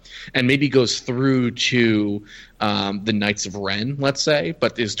Star and maybe goes through to the Knights of Ren, let's say,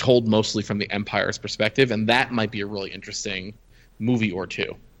 but is told mostly from the Empire's perspective, and that might be a really interesting movie or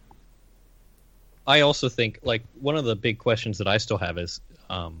two. I also think, like, one of the big questions that I still have is,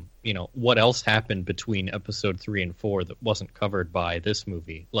 what else happened between episode 3 and 4 that wasn't covered by this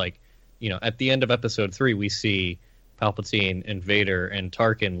movie? Like, at the end of episode 3, we see Palpatine and Vader and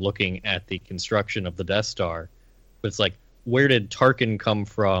Tarkin looking at the construction of the Death Star. But it's like, where did Tarkin come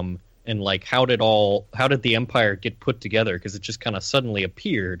from? And like, how did the Empire get put together? Because it just kind of suddenly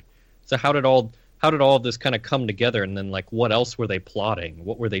appeared. So how did all of this kind of come together? And then, like, what else were they plotting?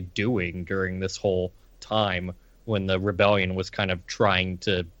 What were they doing during this whole time when the rebellion was kind of trying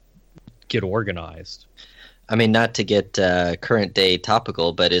to get organized? I mean, not to get current day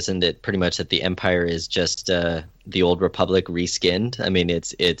topical, but isn't it pretty much that the Empire is just the old Republic reskinned? I mean,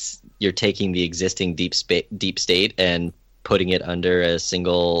 it's you're taking the existing deep state and putting it under a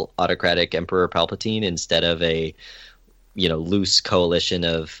single autocratic Emperor Palpatine instead of a loose coalition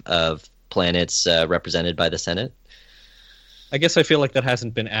of planets represented by the Senate. I guess I feel like that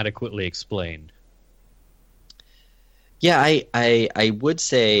hasn't been adequately explained. Yeah, I would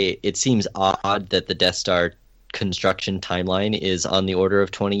say it seems odd that the Death Star construction timeline is on the order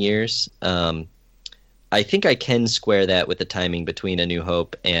of 20 years. I think I can square that with the timing between A New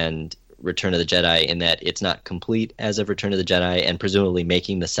Hope and Return of the Jedi, in that it's not complete as of Return of the Jedi, and presumably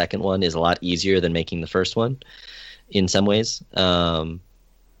making the second one is a lot easier than making the first one in some ways. It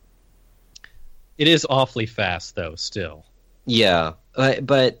is awfully fast, though, still. Yeah,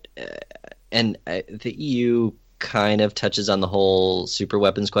 but the EU kind of touches on the whole super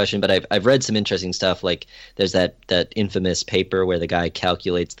weapons question, but I've read some interesting stuff. Like, there's that infamous paper where the guy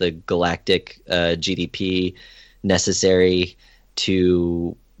calculates the galactic GDP necessary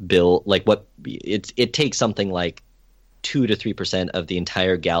to build, like, what it takes something like 2 to 3% of the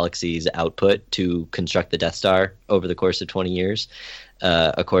entire galaxy's output to construct the Death Star over the course of 20 years,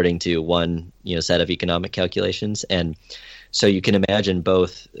 according to one set of economic calculations. And so you can imagine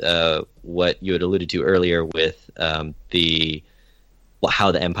both what you had alluded to earlier with how the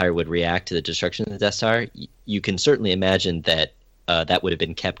Empire would react to the destruction of the Death Star. You can certainly imagine that that would have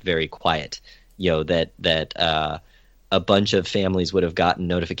been kept very quiet. That a bunch of families would have gotten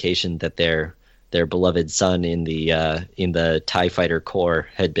notification that their beloved son in the TIE Fighter Corps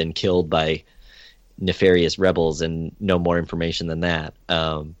had been killed by nefarious rebels, and no more information than that.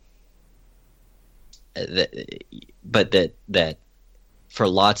 But that for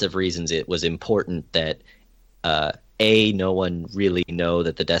lots of reasons it was important that no one really know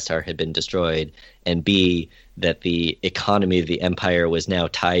that the Death Star had been destroyed, and B, that the economy of the Empire was now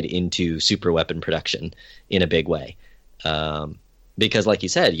tied into superweapon production in a big way. Because, like you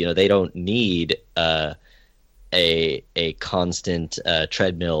said, they don't need a constant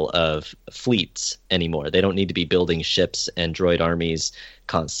treadmill of fleets anymore. They don't need to be building ships and droid armies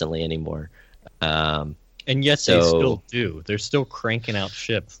constantly anymore. And yet they still do. They're still cranking out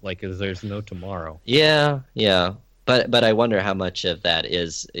ships like there's no tomorrow. Yeah. But I wonder how much of that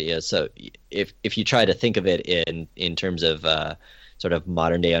is. So if you try to think of it in terms of sort of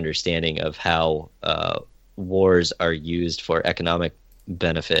modern day understanding of how wars are used for economic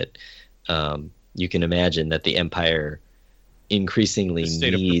benefit, you can imagine that the Empire increasingly needs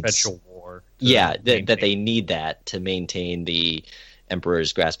of perpetual war. That they need that to maintain the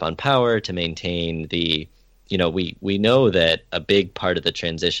Emperor's grasp on power, to maintain the, we know that a big part of the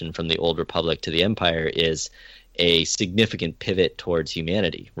transition from the Old Republic to the Empire is a significant pivot towards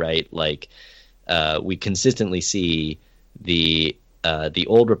humanity, right? Like, we consistently see the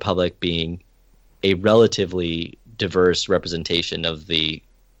Old Republic being a relatively diverse representation of the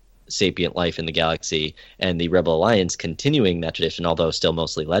sapient life in the galaxy, and the Rebel Alliance continuing that tradition, although still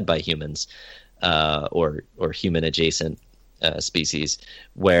mostly led by humans or human adjacent species,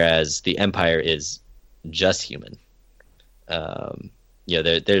 whereas the Empire is just human.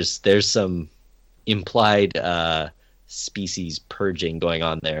 There's some implied species purging going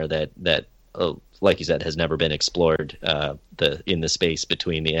on there that like you said, has never been explored in the space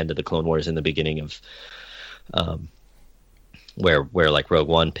between the end of the Clone Wars and the beginning of where like Rogue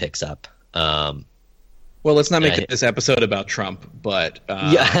One picks up. Well, let's not make this episode about Trump, but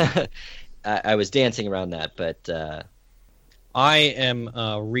yeah, I was dancing around that, but I am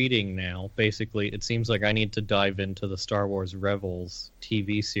reading now. Basically, it seems like I need to dive into the Star Wars Rebels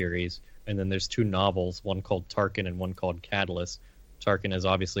TV series, and then there's 2 novels, one called Tarkin and one called Catalyst. Tarkin is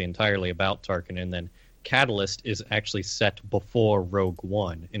obviously entirely about Tarkin, and then Catalyst is actually set before Rogue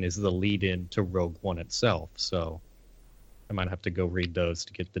One and is the lead-in to Rogue One itself. So I might have to go read those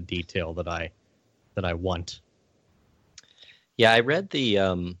to get the detail that I want. Yeah, I read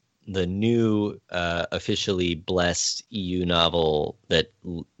the new officially blessed EU novel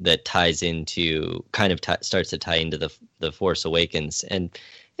that ties into starts to tie into the Force Awakens, and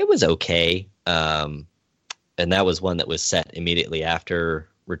it was okay. And that was one that was set immediately after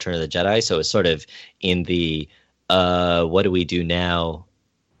Return of the Jedi, so it's sort of in the what do we do now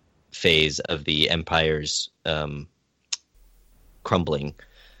phase of the Empire's crumbling.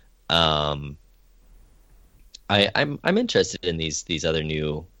 I'm interested in these other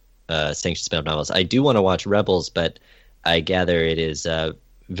new sanctioned spin-off novels. I do want to watch Rebels, but I gather it is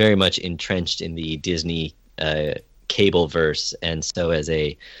very much entrenched in the Disney cable verse, and so as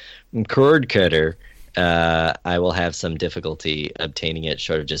a cord cutter, I will have some difficulty obtaining it,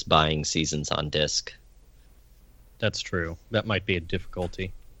 short of just buying seasons on disc. That's true. That might be a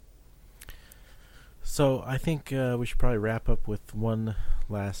difficulty. So I think we should probably wrap up with one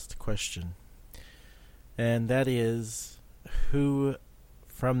last question. And that is, who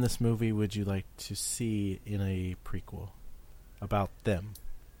from this movie would you like to see in a prequel about them?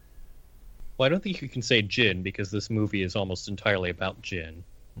 Well, I don't think you can say Jin, because this movie is almost entirely about Jin.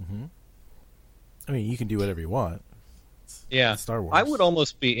 Mm-hmm. I mean, you can do whatever you want. It's Star Wars. I would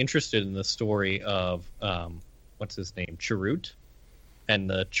almost be interested in the story of what's his name, Chirrut, and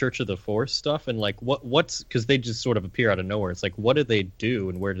the Church of the Force stuff, and like what's because they just sort of appear out of nowhere. It's like, what do they do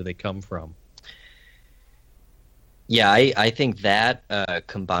and where do they come from? Yeah, I think that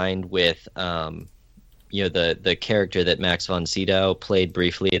combined with the character that Max von Sydow played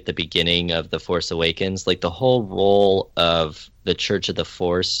briefly at the beginning of The Force Awakens, like the whole role of the Church of the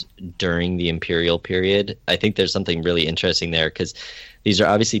Force during the Imperial period, I think there's something really interesting there, because these are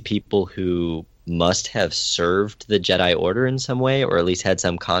obviously people who must have served the Jedi Order in some way, or at least had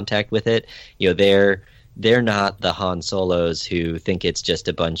some contact with it. They're not the Han Solos who think it's just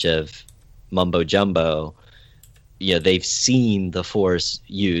a bunch of mumbo jumbo. They've seen the Force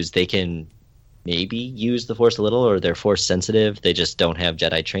used. They can maybe use the Force a little, or they're Force sensitive. They just don't have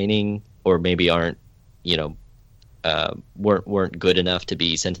Jedi training, or maybe aren't, weren't good enough to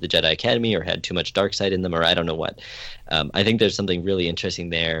be sent to the Jedi Academy, or had too much dark side in them, or I don't know what. I think there's something really interesting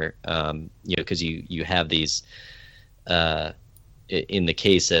there, because you have these, in the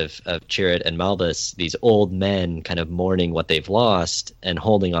case of Chirrut and Malbus, these old men kind of mourning what they've lost and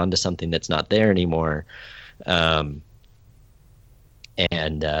holding on to something that's not there anymore. And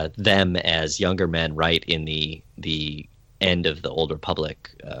them as younger men right in the end of the Old Republic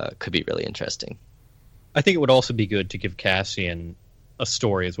could be really interesting. I think it would also be good to give Cassian a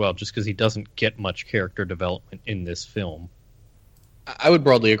story as well, just because he doesn't get much character development in this film. I would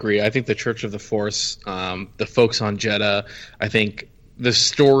broadly agree. I think the Church of the Force, the folks on Jedha, I think the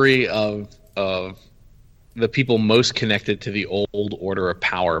story of the people most connected to the old order of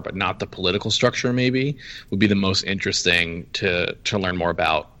power, but not the political structure, maybe, would be the most interesting to learn more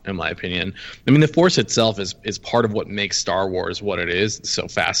about, in my opinion. I mean, the Force itself is part of what makes Star Wars what it is. It's so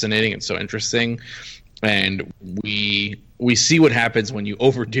fascinating and so interesting. And we see what happens when you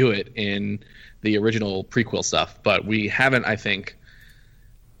overdo it in the original prequel stuff, but we haven't, I think,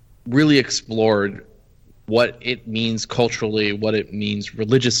 really explored what it means culturally, what it means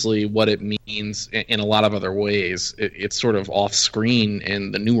religiously, what it means in a lot of other ways. It's sort of off screen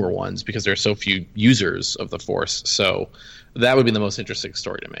in the newer ones because there are so few users of the Force. So that would be the most interesting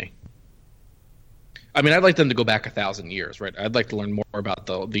story to me. I mean, I'd like them to go back 1,000 years, right? I'd like to learn more about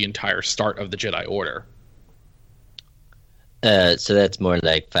the entire start of the Jedi Order. So that's more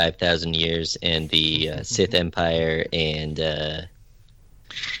like 5,000 years and the Sith Empire and...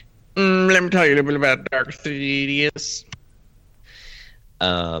 let me tell you a little bit about Darth Sidious.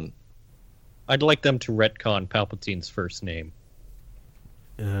 I'd like them to retcon Palpatine's first name.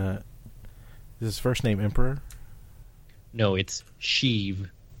 Is his first name Emperor? No, it's Sheev.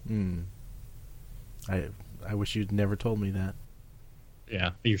 I wish you'd never told me that.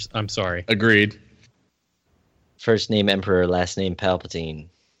 Yeah, I'm sorry. Agreed. First name Emperor, last name Palpatine.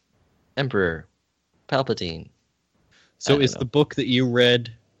 Emperor Palpatine. So is the book that you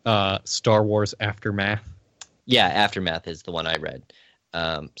read Star Wars Aftermath? Yeah, Aftermath is the one I read.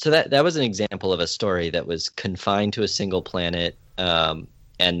 So that was an example of a story that was confined to a single planet, and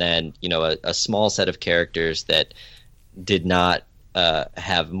then a small set of characters that did not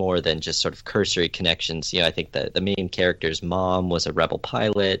have more than just sort of cursory connections. I think the main character's mom was a rebel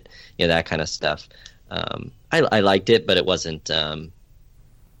pilot, that kind of stuff. I liked it, but it wasn't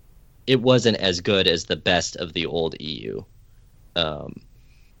as good as the best of the old EU.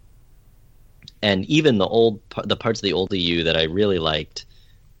 And even the parts of the old EU that I really liked,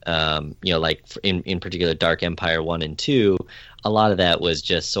 like in particular Dark Empire 1 and 2, a lot of that was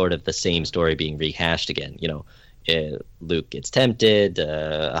just sort of the same story being rehashed again. Luke gets tempted,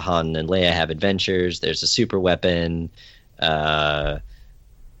 Han and Leia have adventures, there's a super weapon,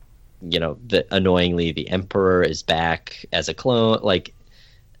 annoyingly the Emperor is back as a clone. Like,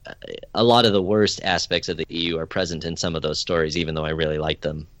 a lot of the worst aspects of the EU are present in some of those stories, even though I really like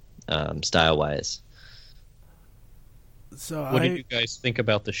them style-wise. So what did you guys think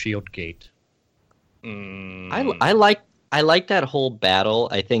about the Shield Gate? I like that whole battle.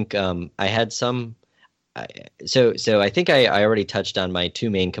 I think I had some. So I think I already touched on my two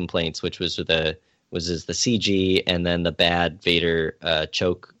main complaints, which was the CG and then the bad Vader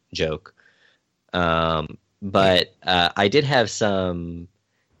choke joke. But I did have some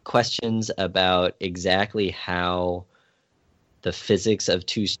questions about exactly how the physics of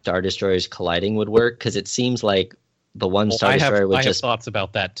two Star Destroyers colliding would work, because it seems like the one Star Destroyer would have thoughts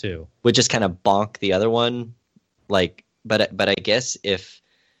about that too. Would just kind of bonk the other one, like. But I guess if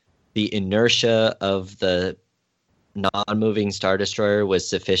the inertia of the non-moving Star Destroyer was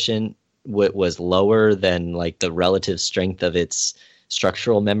sufficient, was lower than like the relative strength of its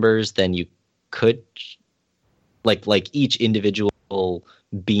structural members, then you could like each individual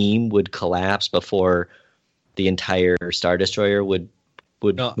beam would collapse before the entire Star Destroyer would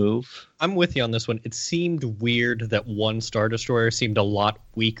move. I'm with you on this one. It seemed weird that one Star Destroyer seemed a lot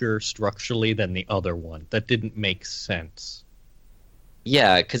weaker structurally than the other one. That didn't make sense.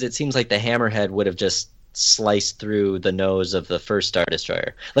 Yeah, because it seems like the Hammerhead would have just sliced through the nose of the first Star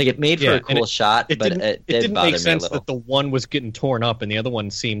Destroyer. Like, it made for a cool shot, but it didn't make sense that the one was getting torn up and the other one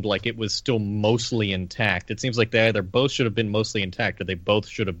seemed like it was still mostly intact. It seems like they either both should have been mostly intact or they both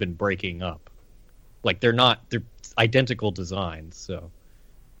should have been breaking up. Like, they're identical designs, so...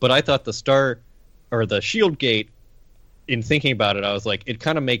 But I thought the Shield Gate, in thinking about it, I was like, it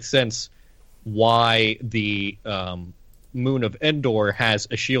kind of makes sense why the moon of Endor has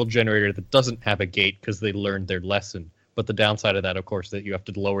a shield generator that doesn't have a gate, because they learned their lesson. But the downside of that, of course, that you have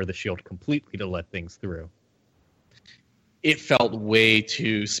to lower the shield completely to let things through. It felt way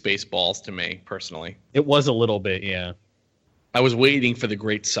too Spaceballs to me, personally. It was a little bit, yeah. I was waiting for the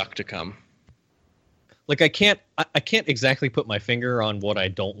great suck to come. Like, I can't exactly put my finger on what I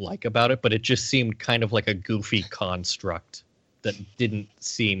don't like about it, but it just seemed kind of like a goofy construct that didn't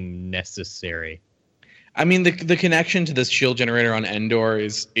seem necessary. I mean, the connection to this shield generator on Endor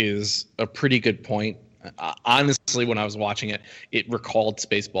is a pretty good point. Honestly, when I was watching it, it recalled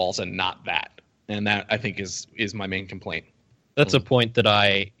Spaceballs and not that. And that, I think, is my main complaint. That's a point that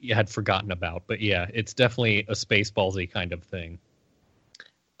I had forgotten about. But yeah, it's definitely a Spaceballsy kind of thing.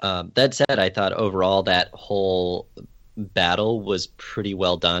 That said, I thought overall that whole battle was pretty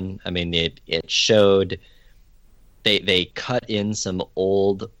well done. I mean, it showed they cut in some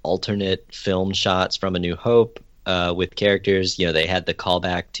old alternate film shots from A New Hope with characters. They had the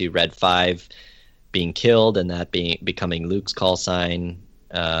callback to Red 5 being killed and that becoming Luke's call sign.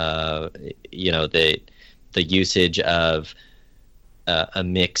 The usage of a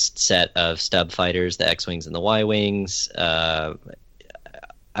mixed set of stub fighters, the X-Wings and the Y-Wings.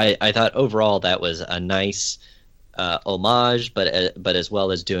 I thought overall that was a nice homage, but as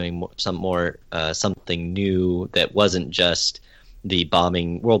well as doing something new that wasn't just the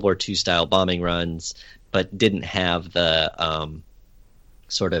World War II style bombing runs, but didn't have the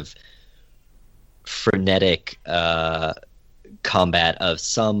sort of frenetic combat of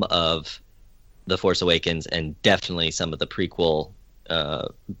some of The Force Awakens and definitely some of the prequel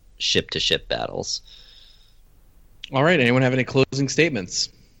ship-to-ship battles. All right, anyone have any closing statements?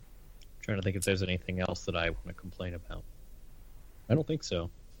 Trying to think if there's anything else that I want to complain about. I don't think so.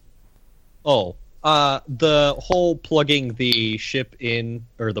 Oh, the whole plugging the ship in,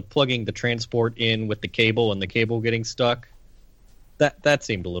 or plugging the transport in with the cable and the cable getting stuck. That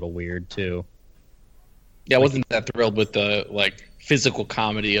seemed a little weird too. Yeah, I wasn't that thrilled with the physical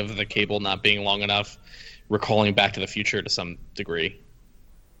comedy of the cable not being long enough, recalling Back to the Future to some degree.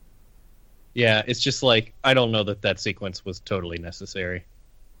 Yeah, it's just I don't know that sequence was totally necessary.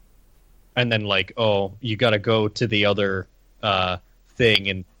 And then you got to go to the other thing,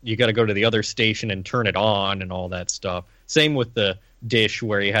 and you got to go to the other station and turn it on and all that stuff. Same with the dish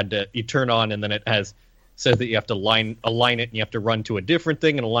where you turn on and then it says that you have to align it and you have to run to a different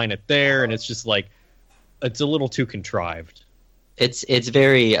thing and align it there, and it's just it's a little too contrived. It's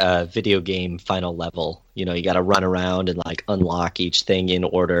very video game final level. You know, you got to run around and like unlock each thing in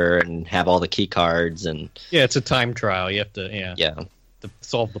order and have all the key cards and Yeah, it's a time trial. You have to to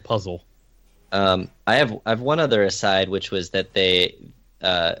solve the puzzle. I have one other aside, which was that they,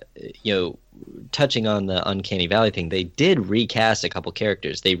 touching on the Uncanny Valley thing, they did recast a couple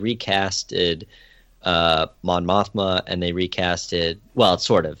characters. They recasted Mon Mothma, and they recasted, well,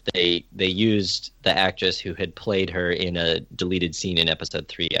 sort of. They used the actress who had played her in a deleted scene in episode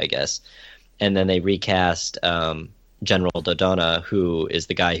 3, I guess. And then they recast General Dodonna, who is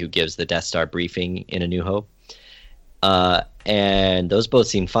the guy who gives the Death Star briefing in A New Hope. And those both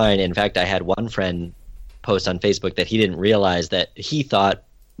seem fine. In fact, I had one friend post on Facebook that he didn't realize that he thought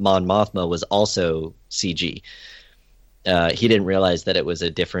Mon Mothma was also CG. He didn't realize that it was a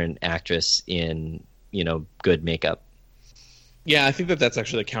different actress in, good makeup. Yeah, I think that's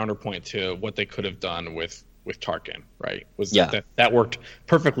actually the counterpoint to what they could have done with Tarkin, right? That worked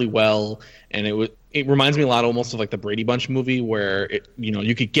perfectly well, and it reminds me a lot almost of like the Brady Bunch movie, where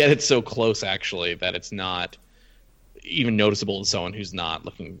you could get it so close actually that it's not even noticeable to someone who's not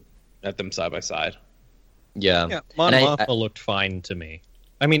looking at them side by side. Yeah, Mon Mothma looked fine to me.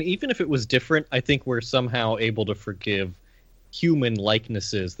 I mean, even if it was different, I think we're somehow able to forgive human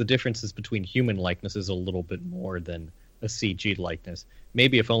likenesses. The differences between human likenesses a little bit more than a CG likeness.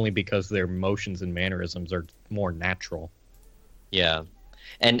 Maybe if only because their motions and mannerisms are more natural. Yeah.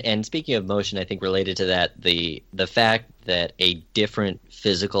 And speaking of motion, I think related to that, the fact that a different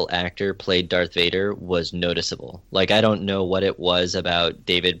physical actor played Darth Vader was noticeable. Like, I don't know what it was about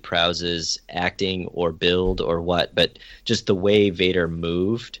David Prowse's acting or build or what, but just the way Vader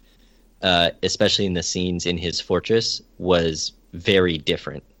moved, especially in the scenes in his fortress, was very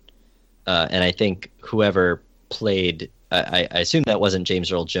different. And I think whoever played, I assume that wasn't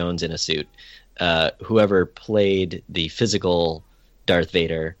James Earl Jones in a suit, whoever played the physical Darth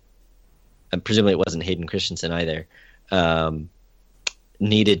Vader, and presumably it wasn't Hayden Christensen either,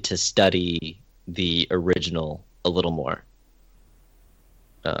 needed to study the original a little more.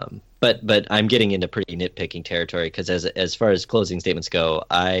 But I'm getting into pretty nitpicking territory, because as far as closing statements go,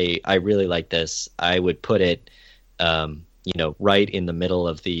 I really like this. I would put it, right in the middle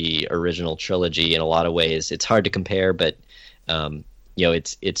of the original trilogy in a lot of ways. It's hard to compare, but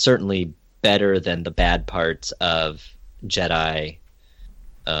it's certainly better than the bad parts of Jedi.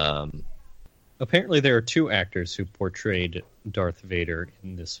 Apparently there are 2 actors who portrayed Darth Vader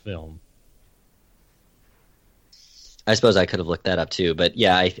in this film. I suppose I could have looked that up too, but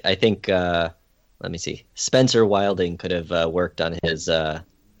yeah, I think, let me see, Spencer Wilding could have worked on his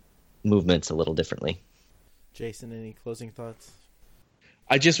movements a little differently. Jason, any closing thoughts?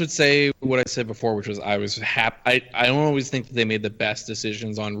 I just would say what I said before, which was I was happy. I don't always think that they made the best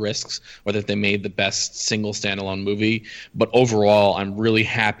decisions on risks, or that they made the best single standalone movie. But overall, I'm really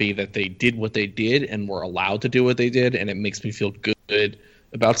happy that they did what they did and were allowed to do what they did, and it makes me feel good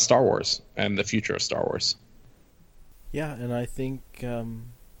about Star Wars and the future of Star Wars. Yeah, and I think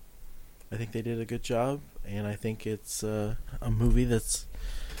they did a good job, and I think it's a movie that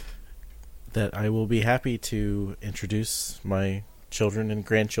I will be happy to introduce my children and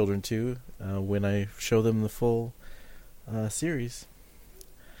grandchildren to when I show them the full series.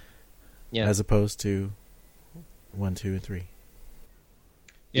 Yeah. As opposed to 1, 2, and 3.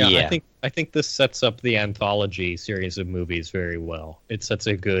 Yeah. I think this sets up the anthology series of movies very well. It sets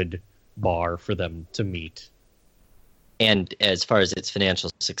a good bar for them to meet. And as far as its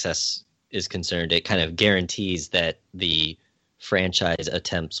financial success is concerned, it kind of guarantees that the franchise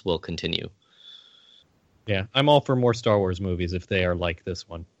attempts will continue. Yeah, I'm all for more Star Wars movies if they are like this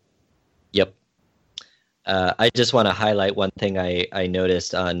one. Yep. I just want to highlight one thing I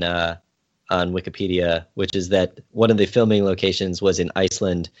noticed on Wikipedia, which is that one of the filming locations was in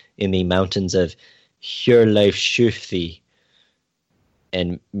Iceland, in the mountains of Hjörleifsjökull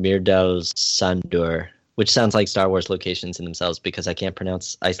and Mýrdalssandur, which sounds like Star Wars locations in themselves, because I can't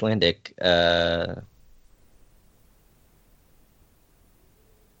pronounce Icelandic.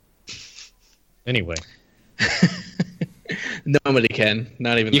 Anyway. Nobody can.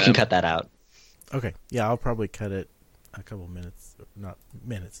 Not even you them. Can cut that out. Okay. Yeah, I'll probably cut it a couple minutes. Not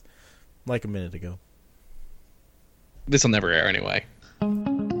minutes. Like a minute ago. This will never air anyway.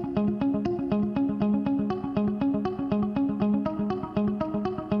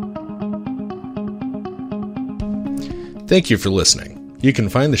 Thank you for listening. You can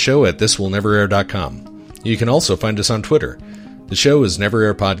find the show at thiswillneverair.com. You can also find us on Twitter. The show is Never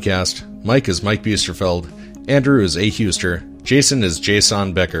Air Podcast. Mike is Mike Biesterfeld. Andrew is A. Huster. Jason is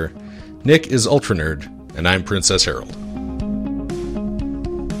Jason Becker. Nick is Ultra Nerd. And I'm Princess Harold.